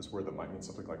 right? This word that might mean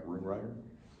something like rune writer.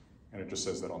 And it just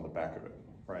says that on the back of it,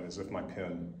 right? As if my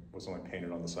pen was only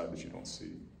painted on the side that you don't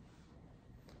see.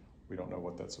 We don't know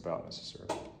what that's about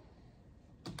necessarily.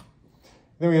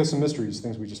 Then we have some mysteries,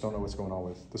 things we just don't know what's going on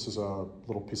with. This is a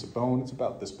little piece of bone. It's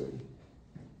about this big.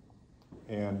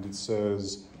 And it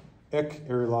says, Ek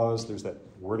Erelaz. There's that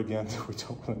word again that we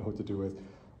don't really know what to do with.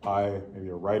 I, maybe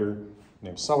a writer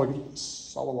named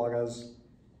Sawalagas.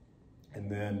 And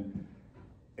then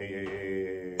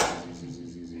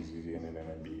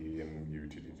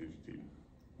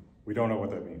we don't know what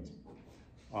that means.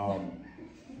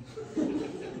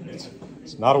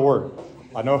 It's not a word.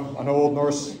 I know Old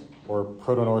Norse, or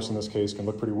Proto-Norse in this case, can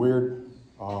look pretty weird,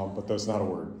 but that's not a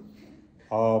word.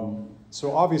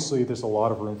 So obviously there's a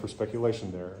lot of room for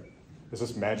speculation there. Is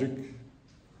this magic?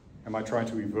 Am I trying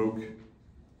to evoke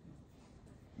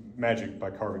magic by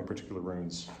carving particular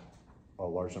runes a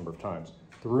large number of times?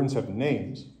 The runes have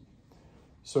names.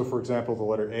 So for example, the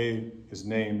letter A is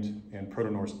named in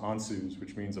Proto-Norse Ansus,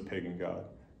 which means a pagan god.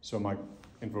 So am I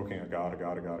invoking a god,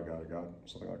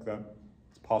 something like that?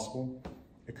 It's possible.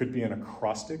 It could be an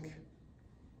acrostic.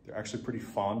 They're actually pretty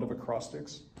fond of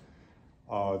acrostics.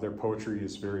 Their poetry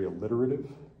is very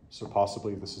alliterative, so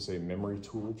possibly this is a memory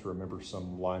tool to remember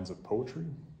some lines of poetry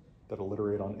that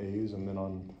alliterate on A's and then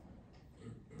on,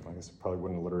 I guess it probably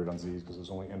wouldn't alliterate on Z's because there's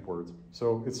only end words.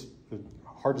 So it's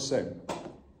hard to say.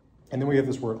 And then we have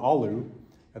this word alu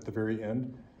at the very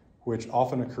end, which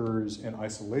often occurs in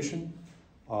isolation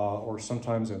or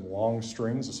sometimes in long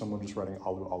strings of someone just writing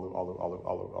alu, alu, alu, alu,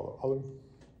 alu, alu, alu.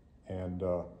 And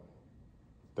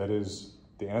that is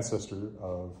the ancestor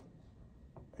of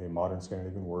a modern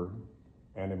Scandinavian word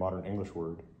and a modern English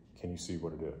word. Can you see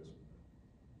what it is?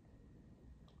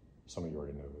 Some of you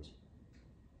already know this.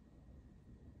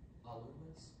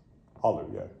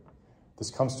 Alu, yeah. This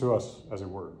comes to us as a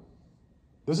word.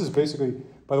 This is basically,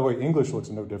 by the way, English looks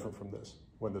no different from this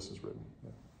when this is written. Yeah.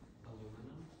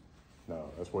 Aluminum?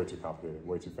 No, that's way too complicated,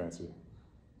 way too fancy.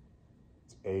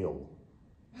 It's ale,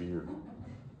 beer.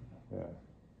 Yeah.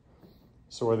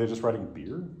 So are they just writing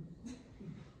beer?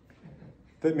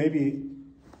 That maybe,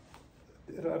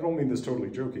 I don't mean this totally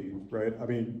jokey, right? I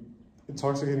mean,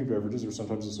 intoxicating beverages are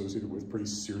sometimes associated with pretty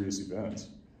serious events,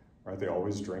 right? They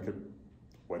always drink at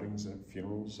weddings and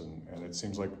funerals, and it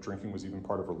seems like drinking was even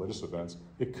part of religious events.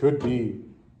 It could be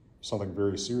something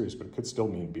very serious, but it could still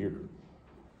mean beer.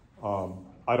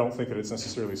 I don't think that it's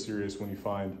necessarily serious when you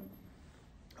find,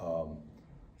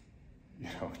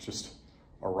 just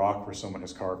a rock where someone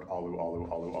has carved alu, alu,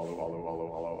 alu, alu, alu,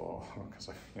 alu, alu, alu, because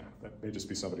that may just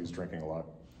be somebody who's drinking a lot.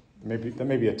 That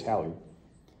may be a tally.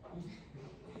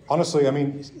 Honestly, I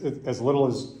mean, as little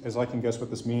as I can guess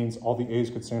what this means, all the A's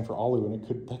could stand for alu, and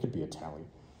that could be a tally.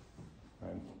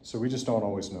 Right? So we just don't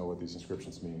always know what these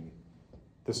inscriptions mean.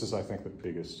 This is, I think, the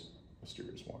biggest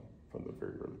mysterious one from the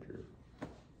very early period.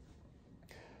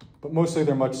 But mostly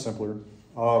they're much simpler.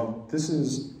 This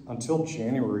is, until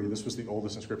January, this was the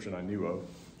oldest inscription I knew of.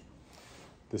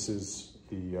 This is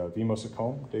the Vimosa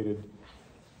comb, dated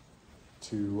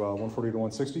to 140 to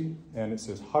 160, and it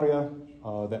says harya.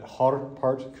 That har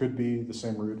part could be the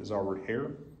same root as our word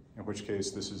hair, in which case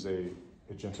this is a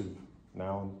agentive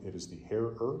noun. It is the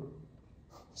hairer,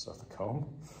 so the comb.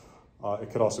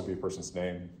 It could also be a person's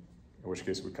name, in which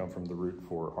case it would come from the root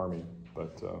for army.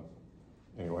 But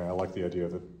anyway, I like the idea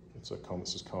that it's a comb that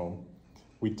says comb.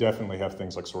 We definitely have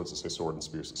things like swords that say sword and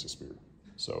spears that say spear.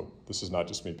 So this is not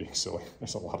just me being silly.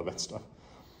 There's a lot of that stuff.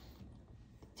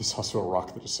 There's also a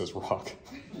rock that just says rock.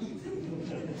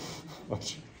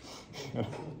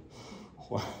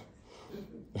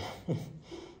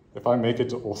 If I make it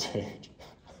to old age,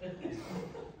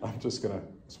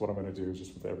 that's what I'm gonna do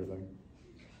just with everything.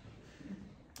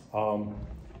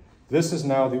 This is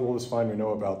now the oldest find we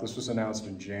know about. This was announced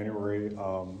in January.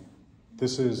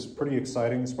 This is pretty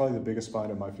exciting. It's probably the biggest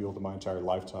find in my field in my entire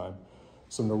lifetime.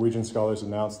 Some Norwegian scholars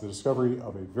announced the discovery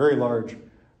of a very large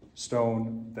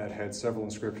stone that had several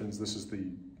inscriptions. This is the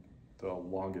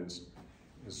longest.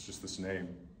 It's just this name.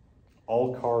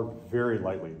 All carved very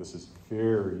lightly. This is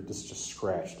just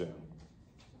scratched in.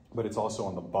 but it's also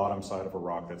on the bottom side of a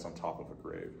rock that's on top of a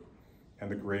grave. And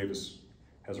the grave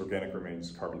has organic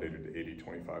remains carbon dated to 80,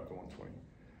 25 to 120.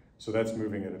 So that's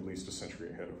moving at least a century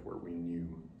ahead of where we knew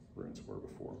runes were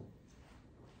before.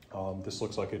 This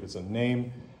looks like it is a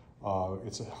name.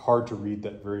 It's hard to read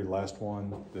that very last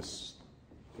one.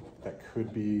 That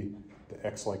could be the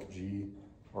X like G,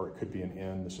 or it could be an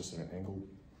N that's just at an angle.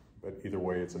 But either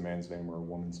way, it's a man's name or a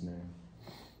woman's name.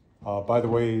 By the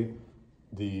way,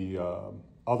 the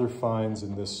other finds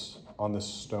on this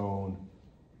stone,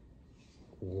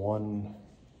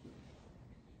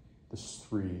 there's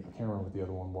three, I can't remember what the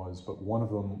other one was, but one of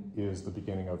them is the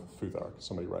beginning of Futhark,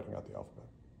 somebody writing out the alphabet.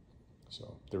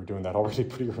 So they were doing that already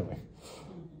pretty early.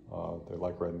 They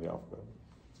like writing the alphabet.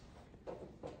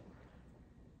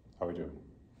 How we doing?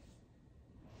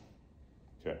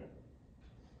 Okay.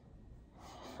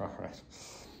 All right.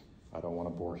 I don't want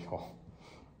to bore y'all.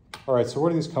 All right, so where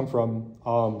do these come from?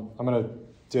 I'm going to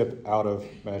dip out of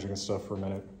magic and stuff for a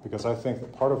minute, because I think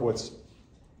that part of what's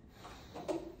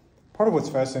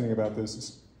fascinating about this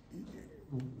is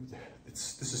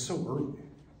this is so early,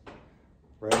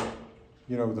 right?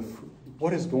 You know,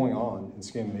 what is going on in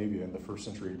Scandinavia in the 1st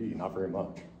century AD? Not very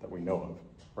much that we know of,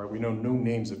 right? We know no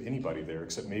names of anybody there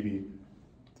except maybe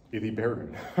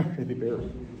Baird.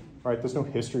 Right? There's no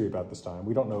history about this time.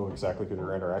 We don't know exactly who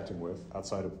they're interacting with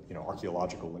outside of, you know,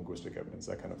 archaeological linguistic evidence,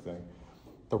 that kind of thing.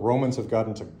 The Romans have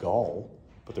gotten to Gaul,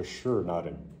 but they're sure not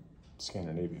in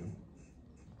Scandinavia.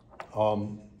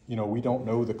 You know, we don't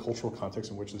know the cultural context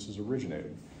in which this is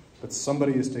originating, but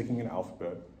somebody is taking an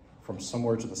alphabet from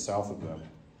somewhere to the south of them,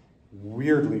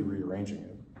 weirdly rearranging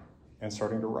it, and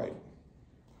starting to write.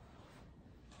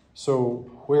 So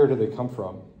where do they come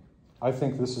from? I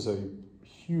think this is a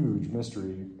huge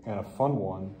mystery and a fun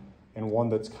one, and one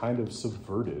that's kind of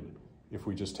subverted if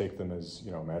we just take them as,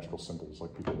 you know, magical symbols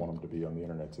like people want them to be on the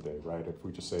internet today, right? If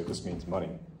we just say this means money,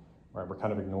 right? We're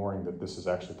kind of ignoring that this is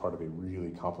actually part of a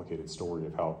really complicated story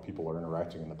of how people are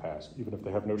interacting in the past, even if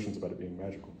they have notions about it being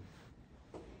magical.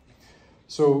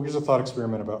 So here's a thought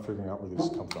experiment about figuring out where these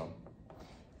come from.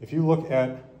 If you look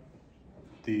at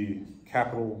the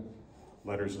capital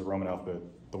letters of the Roman alphabet,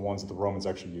 the ones that the Romans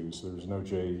actually used, so there's no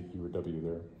J, U, or W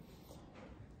there.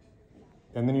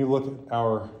 And then you look at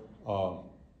our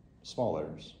small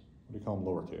letters, what do you call them,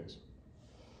 lowercase?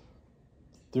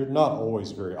 They're not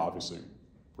always very obviously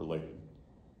related,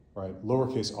 right?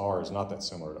 Lowercase r is not that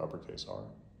similar to uppercase r.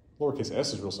 Lowercase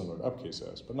s is real similar to uppercase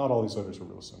s, but not all these letters are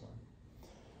real similar.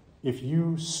 If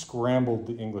you scrambled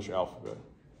the English alphabet,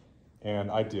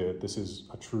 and I did, this is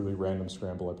a truly random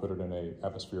scramble, I put it in a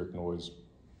atmospheric noise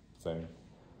thing,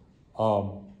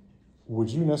 would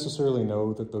you necessarily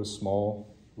know that those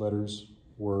small letters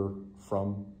were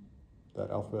from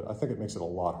that alphabet? I think it makes it a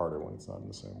lot harder when it's not in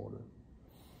the same order.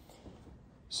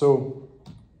 So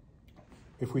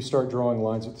if we start drawing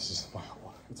lines,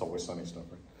 it's always sunny stuff,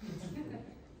 right?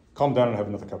 Calm down and have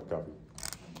another cup of coffee.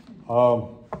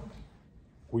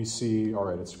 We see, all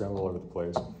right, it's scrambled all over the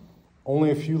place.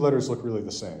 Only a few letters look really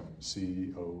the same,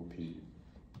 C, O, P.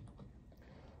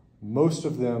 Most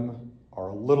of them are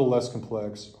a little less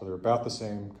complex, or they're about the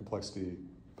same complexity,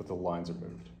 but the lines are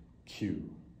moved. Q,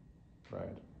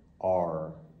 right?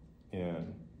 R,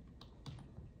 N.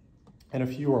 And a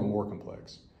few are more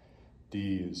complex.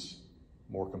 D is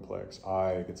more complex.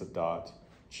 I gets a dot.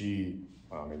 G,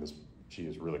 well, I mean, this G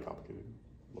is really complicated,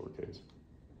 lowercase.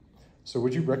 So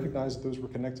would you recognize that those were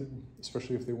connected,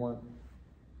 especially if they weren't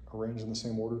arranged in the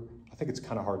same order? I think it's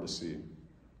kind of hard to see.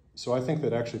 So I think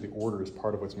that actually the order is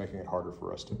part of what's making it harder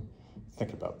for us to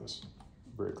think about this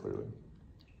very clearly.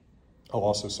 Oh,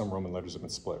 also some Roman letters have been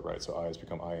split, right? So I has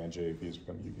become I and J, V has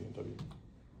become U, V, and W.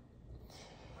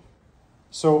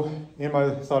 So in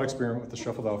my thought experiment with the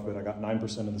shuffled alphabet, I got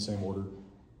 9% in the same order.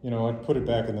 You know, I'd put it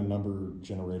back in the number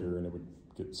generator and it would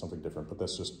get something different, but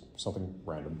that's just something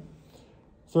random.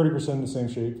 30% in the same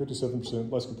shape, 57%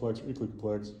 less complex or equally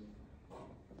complex,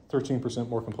 13%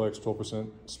 more complex, 12%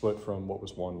 split from what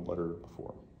was one letter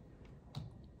before.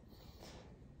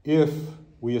 If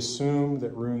we assume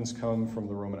that runes come from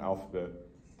the Roman alphabet,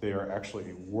 they are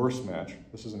actually a worse match.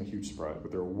 This isn't a huge surprise,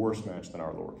 but they're a worse match than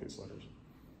our lowercase letters,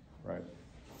 right?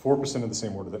 4% in the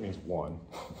same order, that means 1.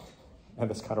 And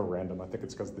that's kind of random. I think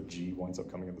it's because the G winds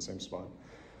up coming in the same spot.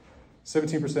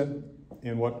 17%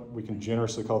 in what we can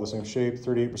generously call the same shape,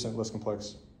 38% less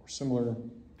complex or similar,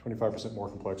 25% more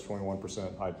complex,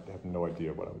 21%. I have no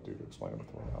idea what I would do to explain it with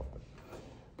the Roman alphabet.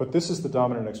 But this is the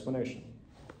dominant explanation.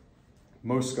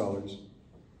 Most scholars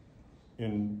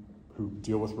who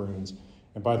deal with runes,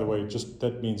 and by the way,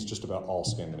 that means just about all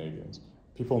Scandinavians.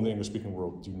 People in the English-speaking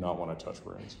world do not want to touch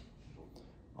runes.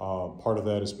 Part of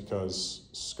that is because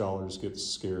scholars get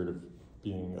scared of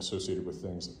being associated with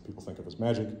things that people think of as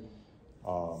magic.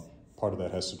 Part of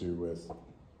that has to do with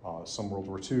some World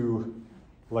War II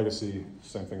legacy,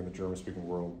 same thing in the German-speaking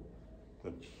world.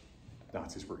 The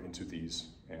Nazis were into these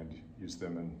and used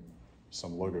them in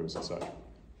some logos and such.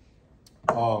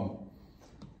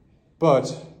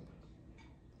 But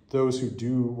those who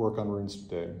do work on runes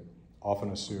today often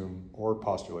assume, or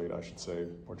postulate, I should say,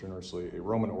 more generously, a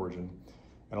Roman origin.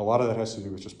 And a lot of that has to do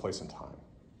with just place and time.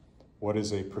 What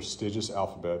is a prestigious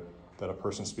alphabet that a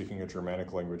person speaking a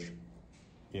Germanic language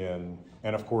in,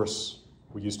 and of course,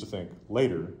 we used to think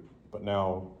later, but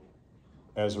now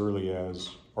as early as,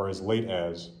 or as late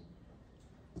as,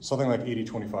 something like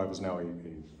 8025 is now a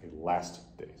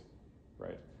last date,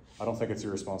 right? I don't think it's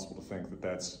irresponsible to think that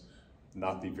that's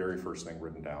not the very first thing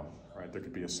written down, right? There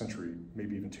could be a century,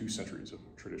 maybe even 2 centuries of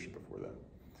tradition before that.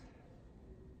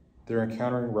 They're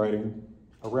encountering writing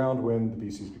around when the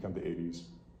BCs become the 80s.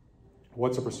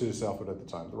 What's a prestigious alphabet at the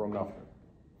time? The Roman alphabet.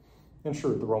 And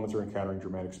sure, the Romans are encountering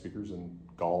Germanic speakers in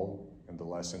Gaul in the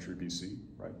last century BC,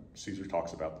 right? Caesar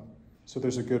talks about them. So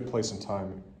there's a good place and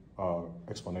time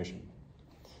explanation.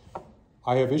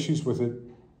 I have issues with it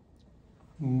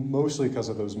mostly because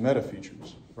of those meta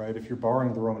features, right? If you're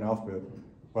borrowing the Roman alphabet,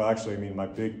 well, actually, I mean, my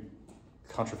big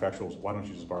contrafactual is, why don't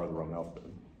you just borrow the Roman alphabet?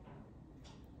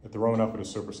 If the Roman alphabet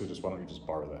is so prestigious, why don't you just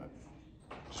borrow that?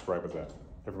 Just write with that.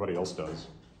 Everybody else does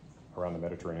around the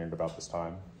Mediterranean at about this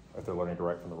time, if they're learning to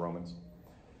write from the Romans.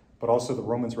 But also the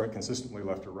Romans write consistently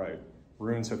left to right.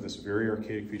 Runes have this very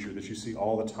archaic feature that you see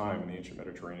all the time in the ancient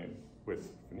Mediterranean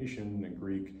with Phoenician and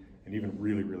Greek and even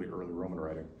really, really early Roman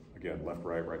writing. Again, left,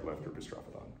 right, left, or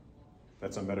bistrophodon.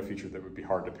 That's a meta feature that would be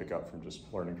hard to pick up from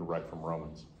just learning to write from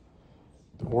Romans.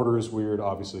 The order is weird,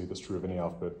 obviously, that's true of any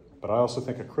alphabet, but I also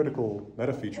think a critical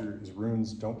meta feature is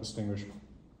runes don't distinguish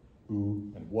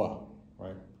U and wa,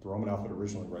 right? The Roman alphabet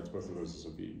originally writes both of those as a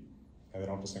V, and they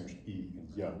don't distinguish E and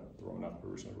Ya. The Roman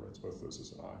alphabet originally writes both of those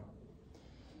as an I.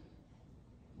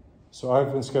 So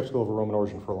I've been skeptical of a Roman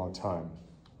origin for a long time.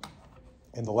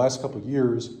 In the last couple of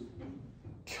years,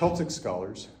 Celtic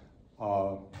scholars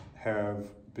have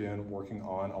been working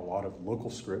on a lot of local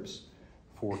scripts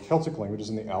for Celtic languages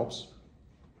in the Alps.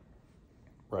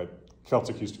 Right,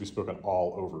 Celtic used to be spoken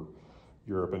all over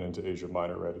Europe and into Asia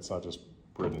Minor, right? It's not just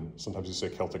Britain. Sometimes you say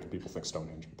Celtic and people think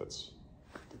Stonehenge, but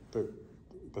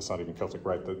that's not even Celtic,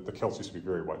 right? The Celts used to be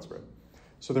very widespread.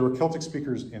 So there were Celtic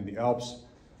speakers in the Alps.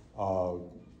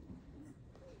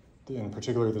 In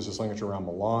particular, there's this language around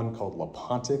Milan called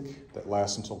Lepontic that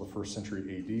lasts until the 1st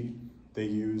century AD. They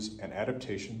use an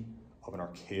adaptation of an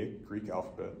archaic Greek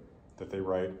alphabet that they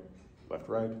write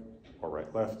left-right, or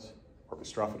right-left, or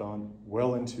bistrophodon,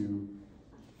 well into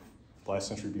last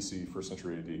century BC, 1st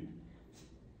century AD.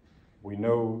 We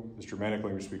know there's Germanic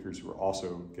language speakers who are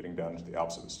also getting down into the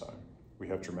Alps at this time. We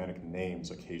have Germanic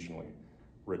names occasionally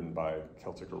written by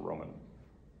Celtic or Roman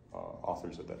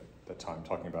authors at that time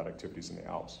talking about activities in the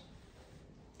Alps.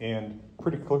 And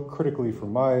pretty critically, for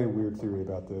my weird theory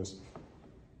about this,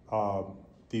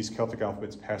 these Celtic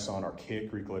alphabets pass on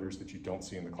archaic Greek letters that you don't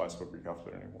see in the classical Greek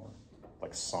alphabet anymore,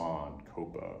 like son,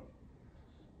 kopa,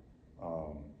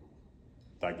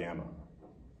 digamma,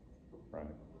 right?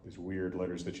 These weird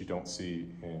letters that you don't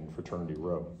see in fraternity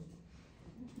rho.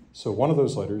 So one of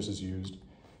those letters is used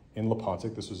in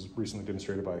Lepontic. This was recently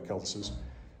demonstrated by a Celticist.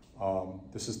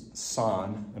 This is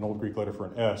son, an old Greek letter for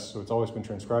an S, so it's always been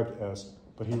transcribed to S,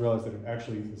 but he realized that it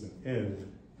actually is an ev,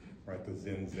 right, the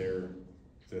zin, there,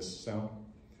 this sound.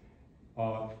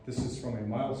 This is from a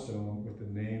milestone with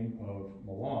the name of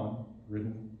Milan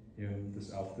written in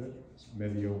this alphabet. It's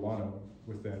Mediolano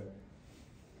with that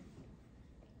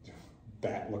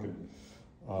bat-looking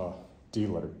D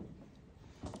letter.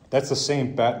 That's the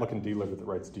same bat-looking D letter that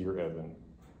writes D or Ev in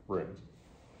runes.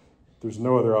 There's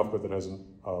no other alphabet that has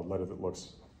a letter that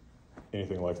looks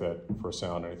anything like that for a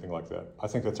sound, anything like that. I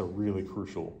think that's a really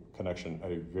crucial connection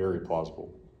at a very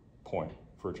plausible point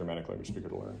for a Germanic language speaker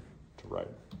to learn to write.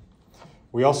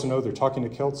 We also know they're talking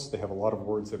to Celts. They have a lot of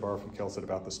words they borrow from Celts at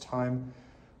about this time,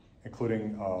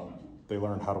 including they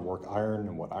learn how to work iron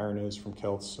and what iron is from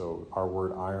Celts. So our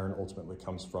word iron ultimately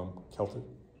comes from Celtic.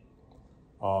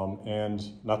 And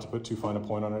not to put too fine a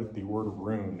point on it, the word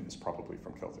rune is probably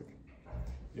from Celtic.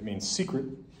 It means secret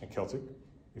in Celtic.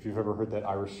 If you've ever heard that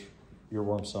Irish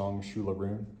earworm song, Shula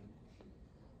Rune,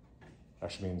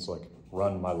 actually means like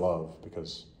run my love,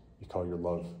 because you call your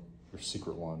love your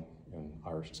secret one in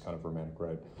Irish. It's kind of romantic,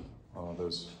 right?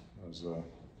 Those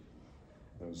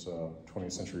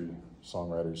 20th century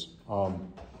songwriters.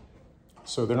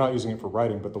 So they're not using it for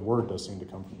writing, but the word does seem to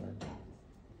come from there.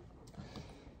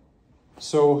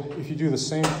 So if you do the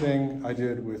same thing I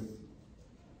did with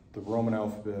the Roman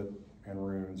alphabet and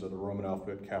runes, or the Roman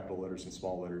alphabet, capital letters and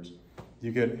small letters,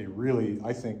 you get a really,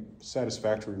 I think,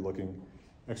 satisfactory looking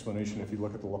explanation. If you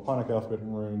look at the Laponic alphabet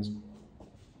and runes,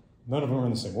 none of them are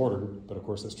in the same order, but of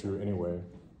course that's true anyway.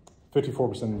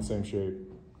 54% in the same shape,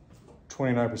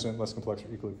 29% less complex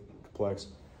or equally complex.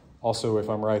 Also, if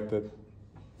I'm right that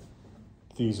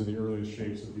these are the earliest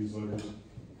shapes of these letters,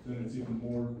 then it's even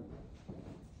more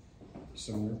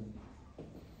similar.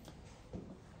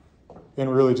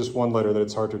 And really just one letter that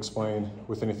it's hard to explain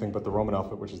with anything but the Roman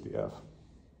alphabet, which is the F.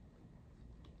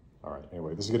 All right,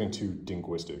 anyway, this is getting too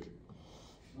linguistic.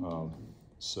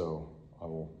 So I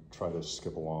will try to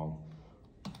skip along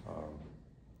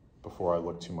before I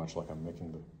look too much like I'm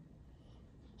making the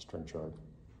string chart.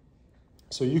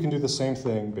 So you can do the same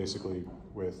thing basically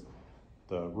with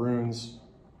the runes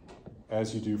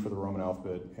as you do for the Roman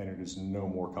alphabet, and it is no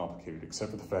more complicated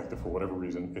except for the fact that for whatever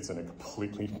reason it's in a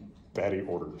completely batty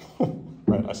order.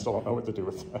 Right? I still don't know what to do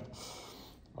with that.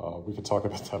 We could talk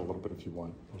about that a little bit if you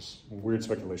want. There's weird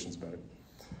speculations about it.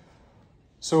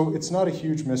 So it's not a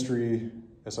huge mystery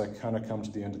as I kind of come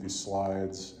to the end of these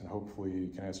slides, and hopefully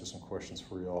can answer some questions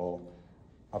for y'all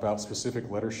about specific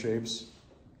letter shapes.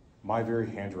 My very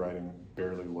handwriting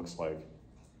barely looks like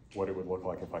what it would look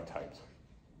like if I typed.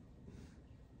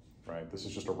 Right? This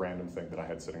is just a random thing that I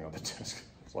had sitting on the desk.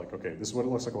 It's like, okay, this is what it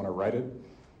looks like when I write it.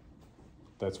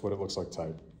 That's what it looks like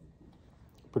typed.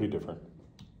 Pretty different.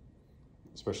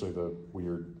 Especially the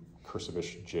weird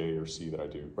cursive-ish J or C that I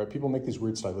do, right? People make these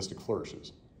weird stylistic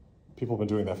flourishes. People have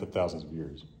been doing that for thousands of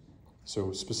years.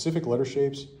 So specific letter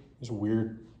shapes, these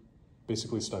weird,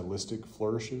 basically stylistic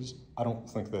flourishes, I don't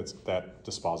think that's that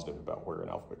dispositive about where an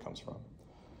alphabet comes from.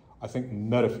 I think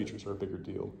meta features are a bigger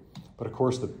deal. But of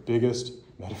course, the biggest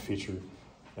meta feature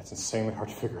that's insanely hard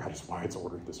to figure out is why it's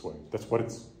ordered this way. That's what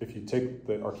it's, if you take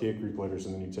the archaic Greek letters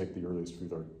and then you take the earliest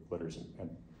Futhark letters and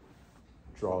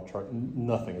draw a chart,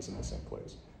 nothing is in the same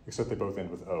place, except they both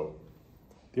end with O.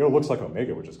 The O looks like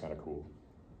omega, which is kind of cool.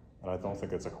 And I don't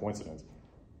think it's a coincidence,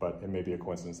 but it may be a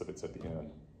coincidence that it's at the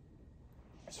end.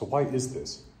 So why is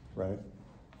this, right?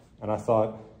 And I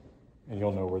thought, and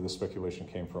you'll know where this speculation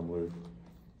came from, Luke,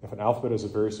 if an alphabet is a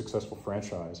very successful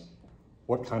franchise,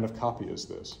 what kind of copy is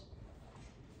this?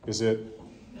 Is it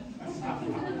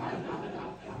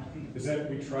that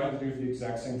we tried to do the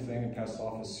exact same thing and passed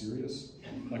off as serious?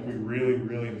 Like we really,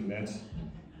 really meant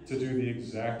to do the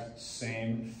exact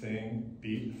same thing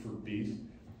beat for beat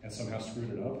and somehow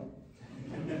screwed it up?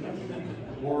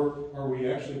 Or are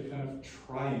we actually kind of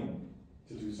trying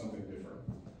to do something different,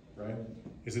 right?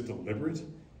 Is it deliberate?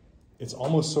 It's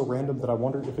almost so random that I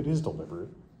wonder if it is deliberate,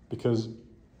 because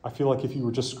I feel like if you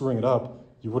were just screwing it up,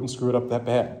 you wouldn't screw it up that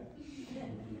bad,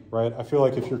 right? I feel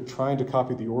like if you're trying to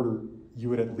copy the order, you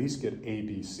would at least get A,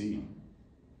 B, C,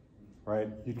 right?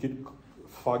 You'd get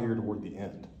foggier toward the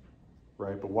end,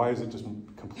 right? But why is it just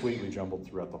completely jumbled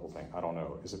throughout the whole thing? I don't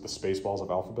know. Is it the Spaceballs of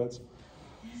alphabets?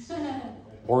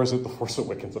 Or is it the Force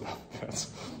Awakens of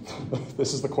alphabets?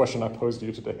 This is the question I posed to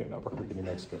you today in Albuquerque, New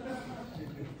Mexico.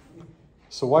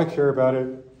 So why care about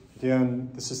it? Again,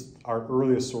 this is our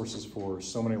earliest sources for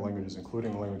so many languages,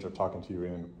 including the language I'm talking to you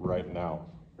in right now.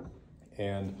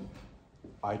 And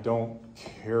I don't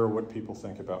care what people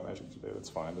think about magic today. That's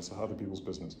fine. That's other people's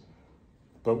business.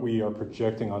 But we are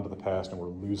projecting onto the past, and we're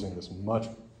losing this much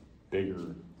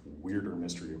bigger, weirder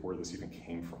mystery of where this even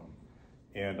came from.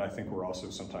 And I think we're also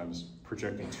sometimes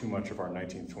projecting too much of our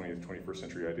 19th, 20th, 21st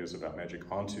century ideas about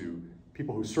magic onto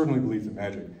people who certainly believed in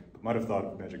magic, but might have thought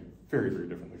of magic very, very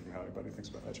differently from how anybody thinks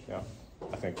about magic now.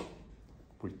 I think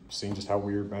we've seen just how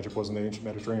weird magic was in the ancient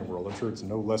Mediterranean world. I'm sure it's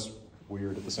no less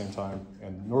weird at the same time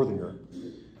in Northern Europe.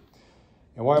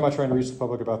 And why am I trying to reach the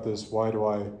public about this? Why do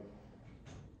I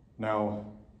now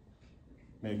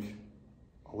make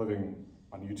a living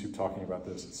on YouTube talking about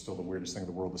this? It's still the weirdest thing in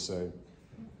the world to say.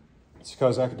 It's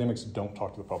because academics don't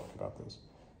talk to the public about this.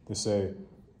 They say,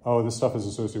 oh, this stuff is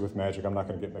associated with magic. I'm not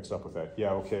going to get mixed up with that.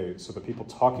 Yeah, okay, so the people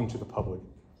talking to the public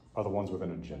are the ones with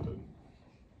an agenda,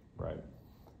 right?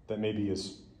 That maybe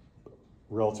is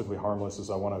relatively harmless, as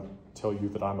I want to tell you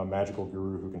that I'm a magical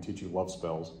guru who can teach you love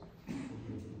spells.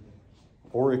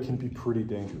 Or it can be pretty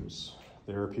dangerous.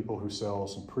 There are people who sell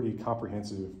some pretty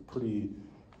comprehensive, pretty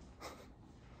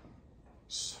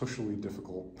socially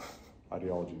difficult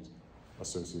ideologies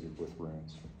associated with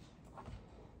runes.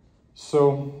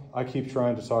 So I keep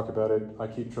trying to talk about it. I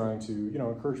keep trying to,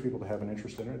 encourage people to have an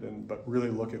interest in it, but really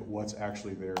look at what's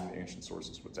actually there in the ancient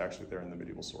sources, what's actually there in the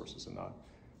medieval sources, and not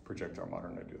project our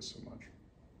modern ideas so much.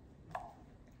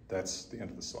 That's the end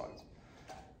of the slides.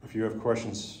 If you have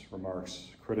questions, remarks,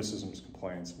 criticisms,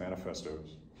 complaints,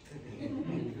 manifestos,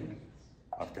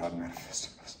 I've got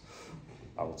manifestos.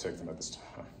 I will take them at this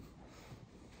time.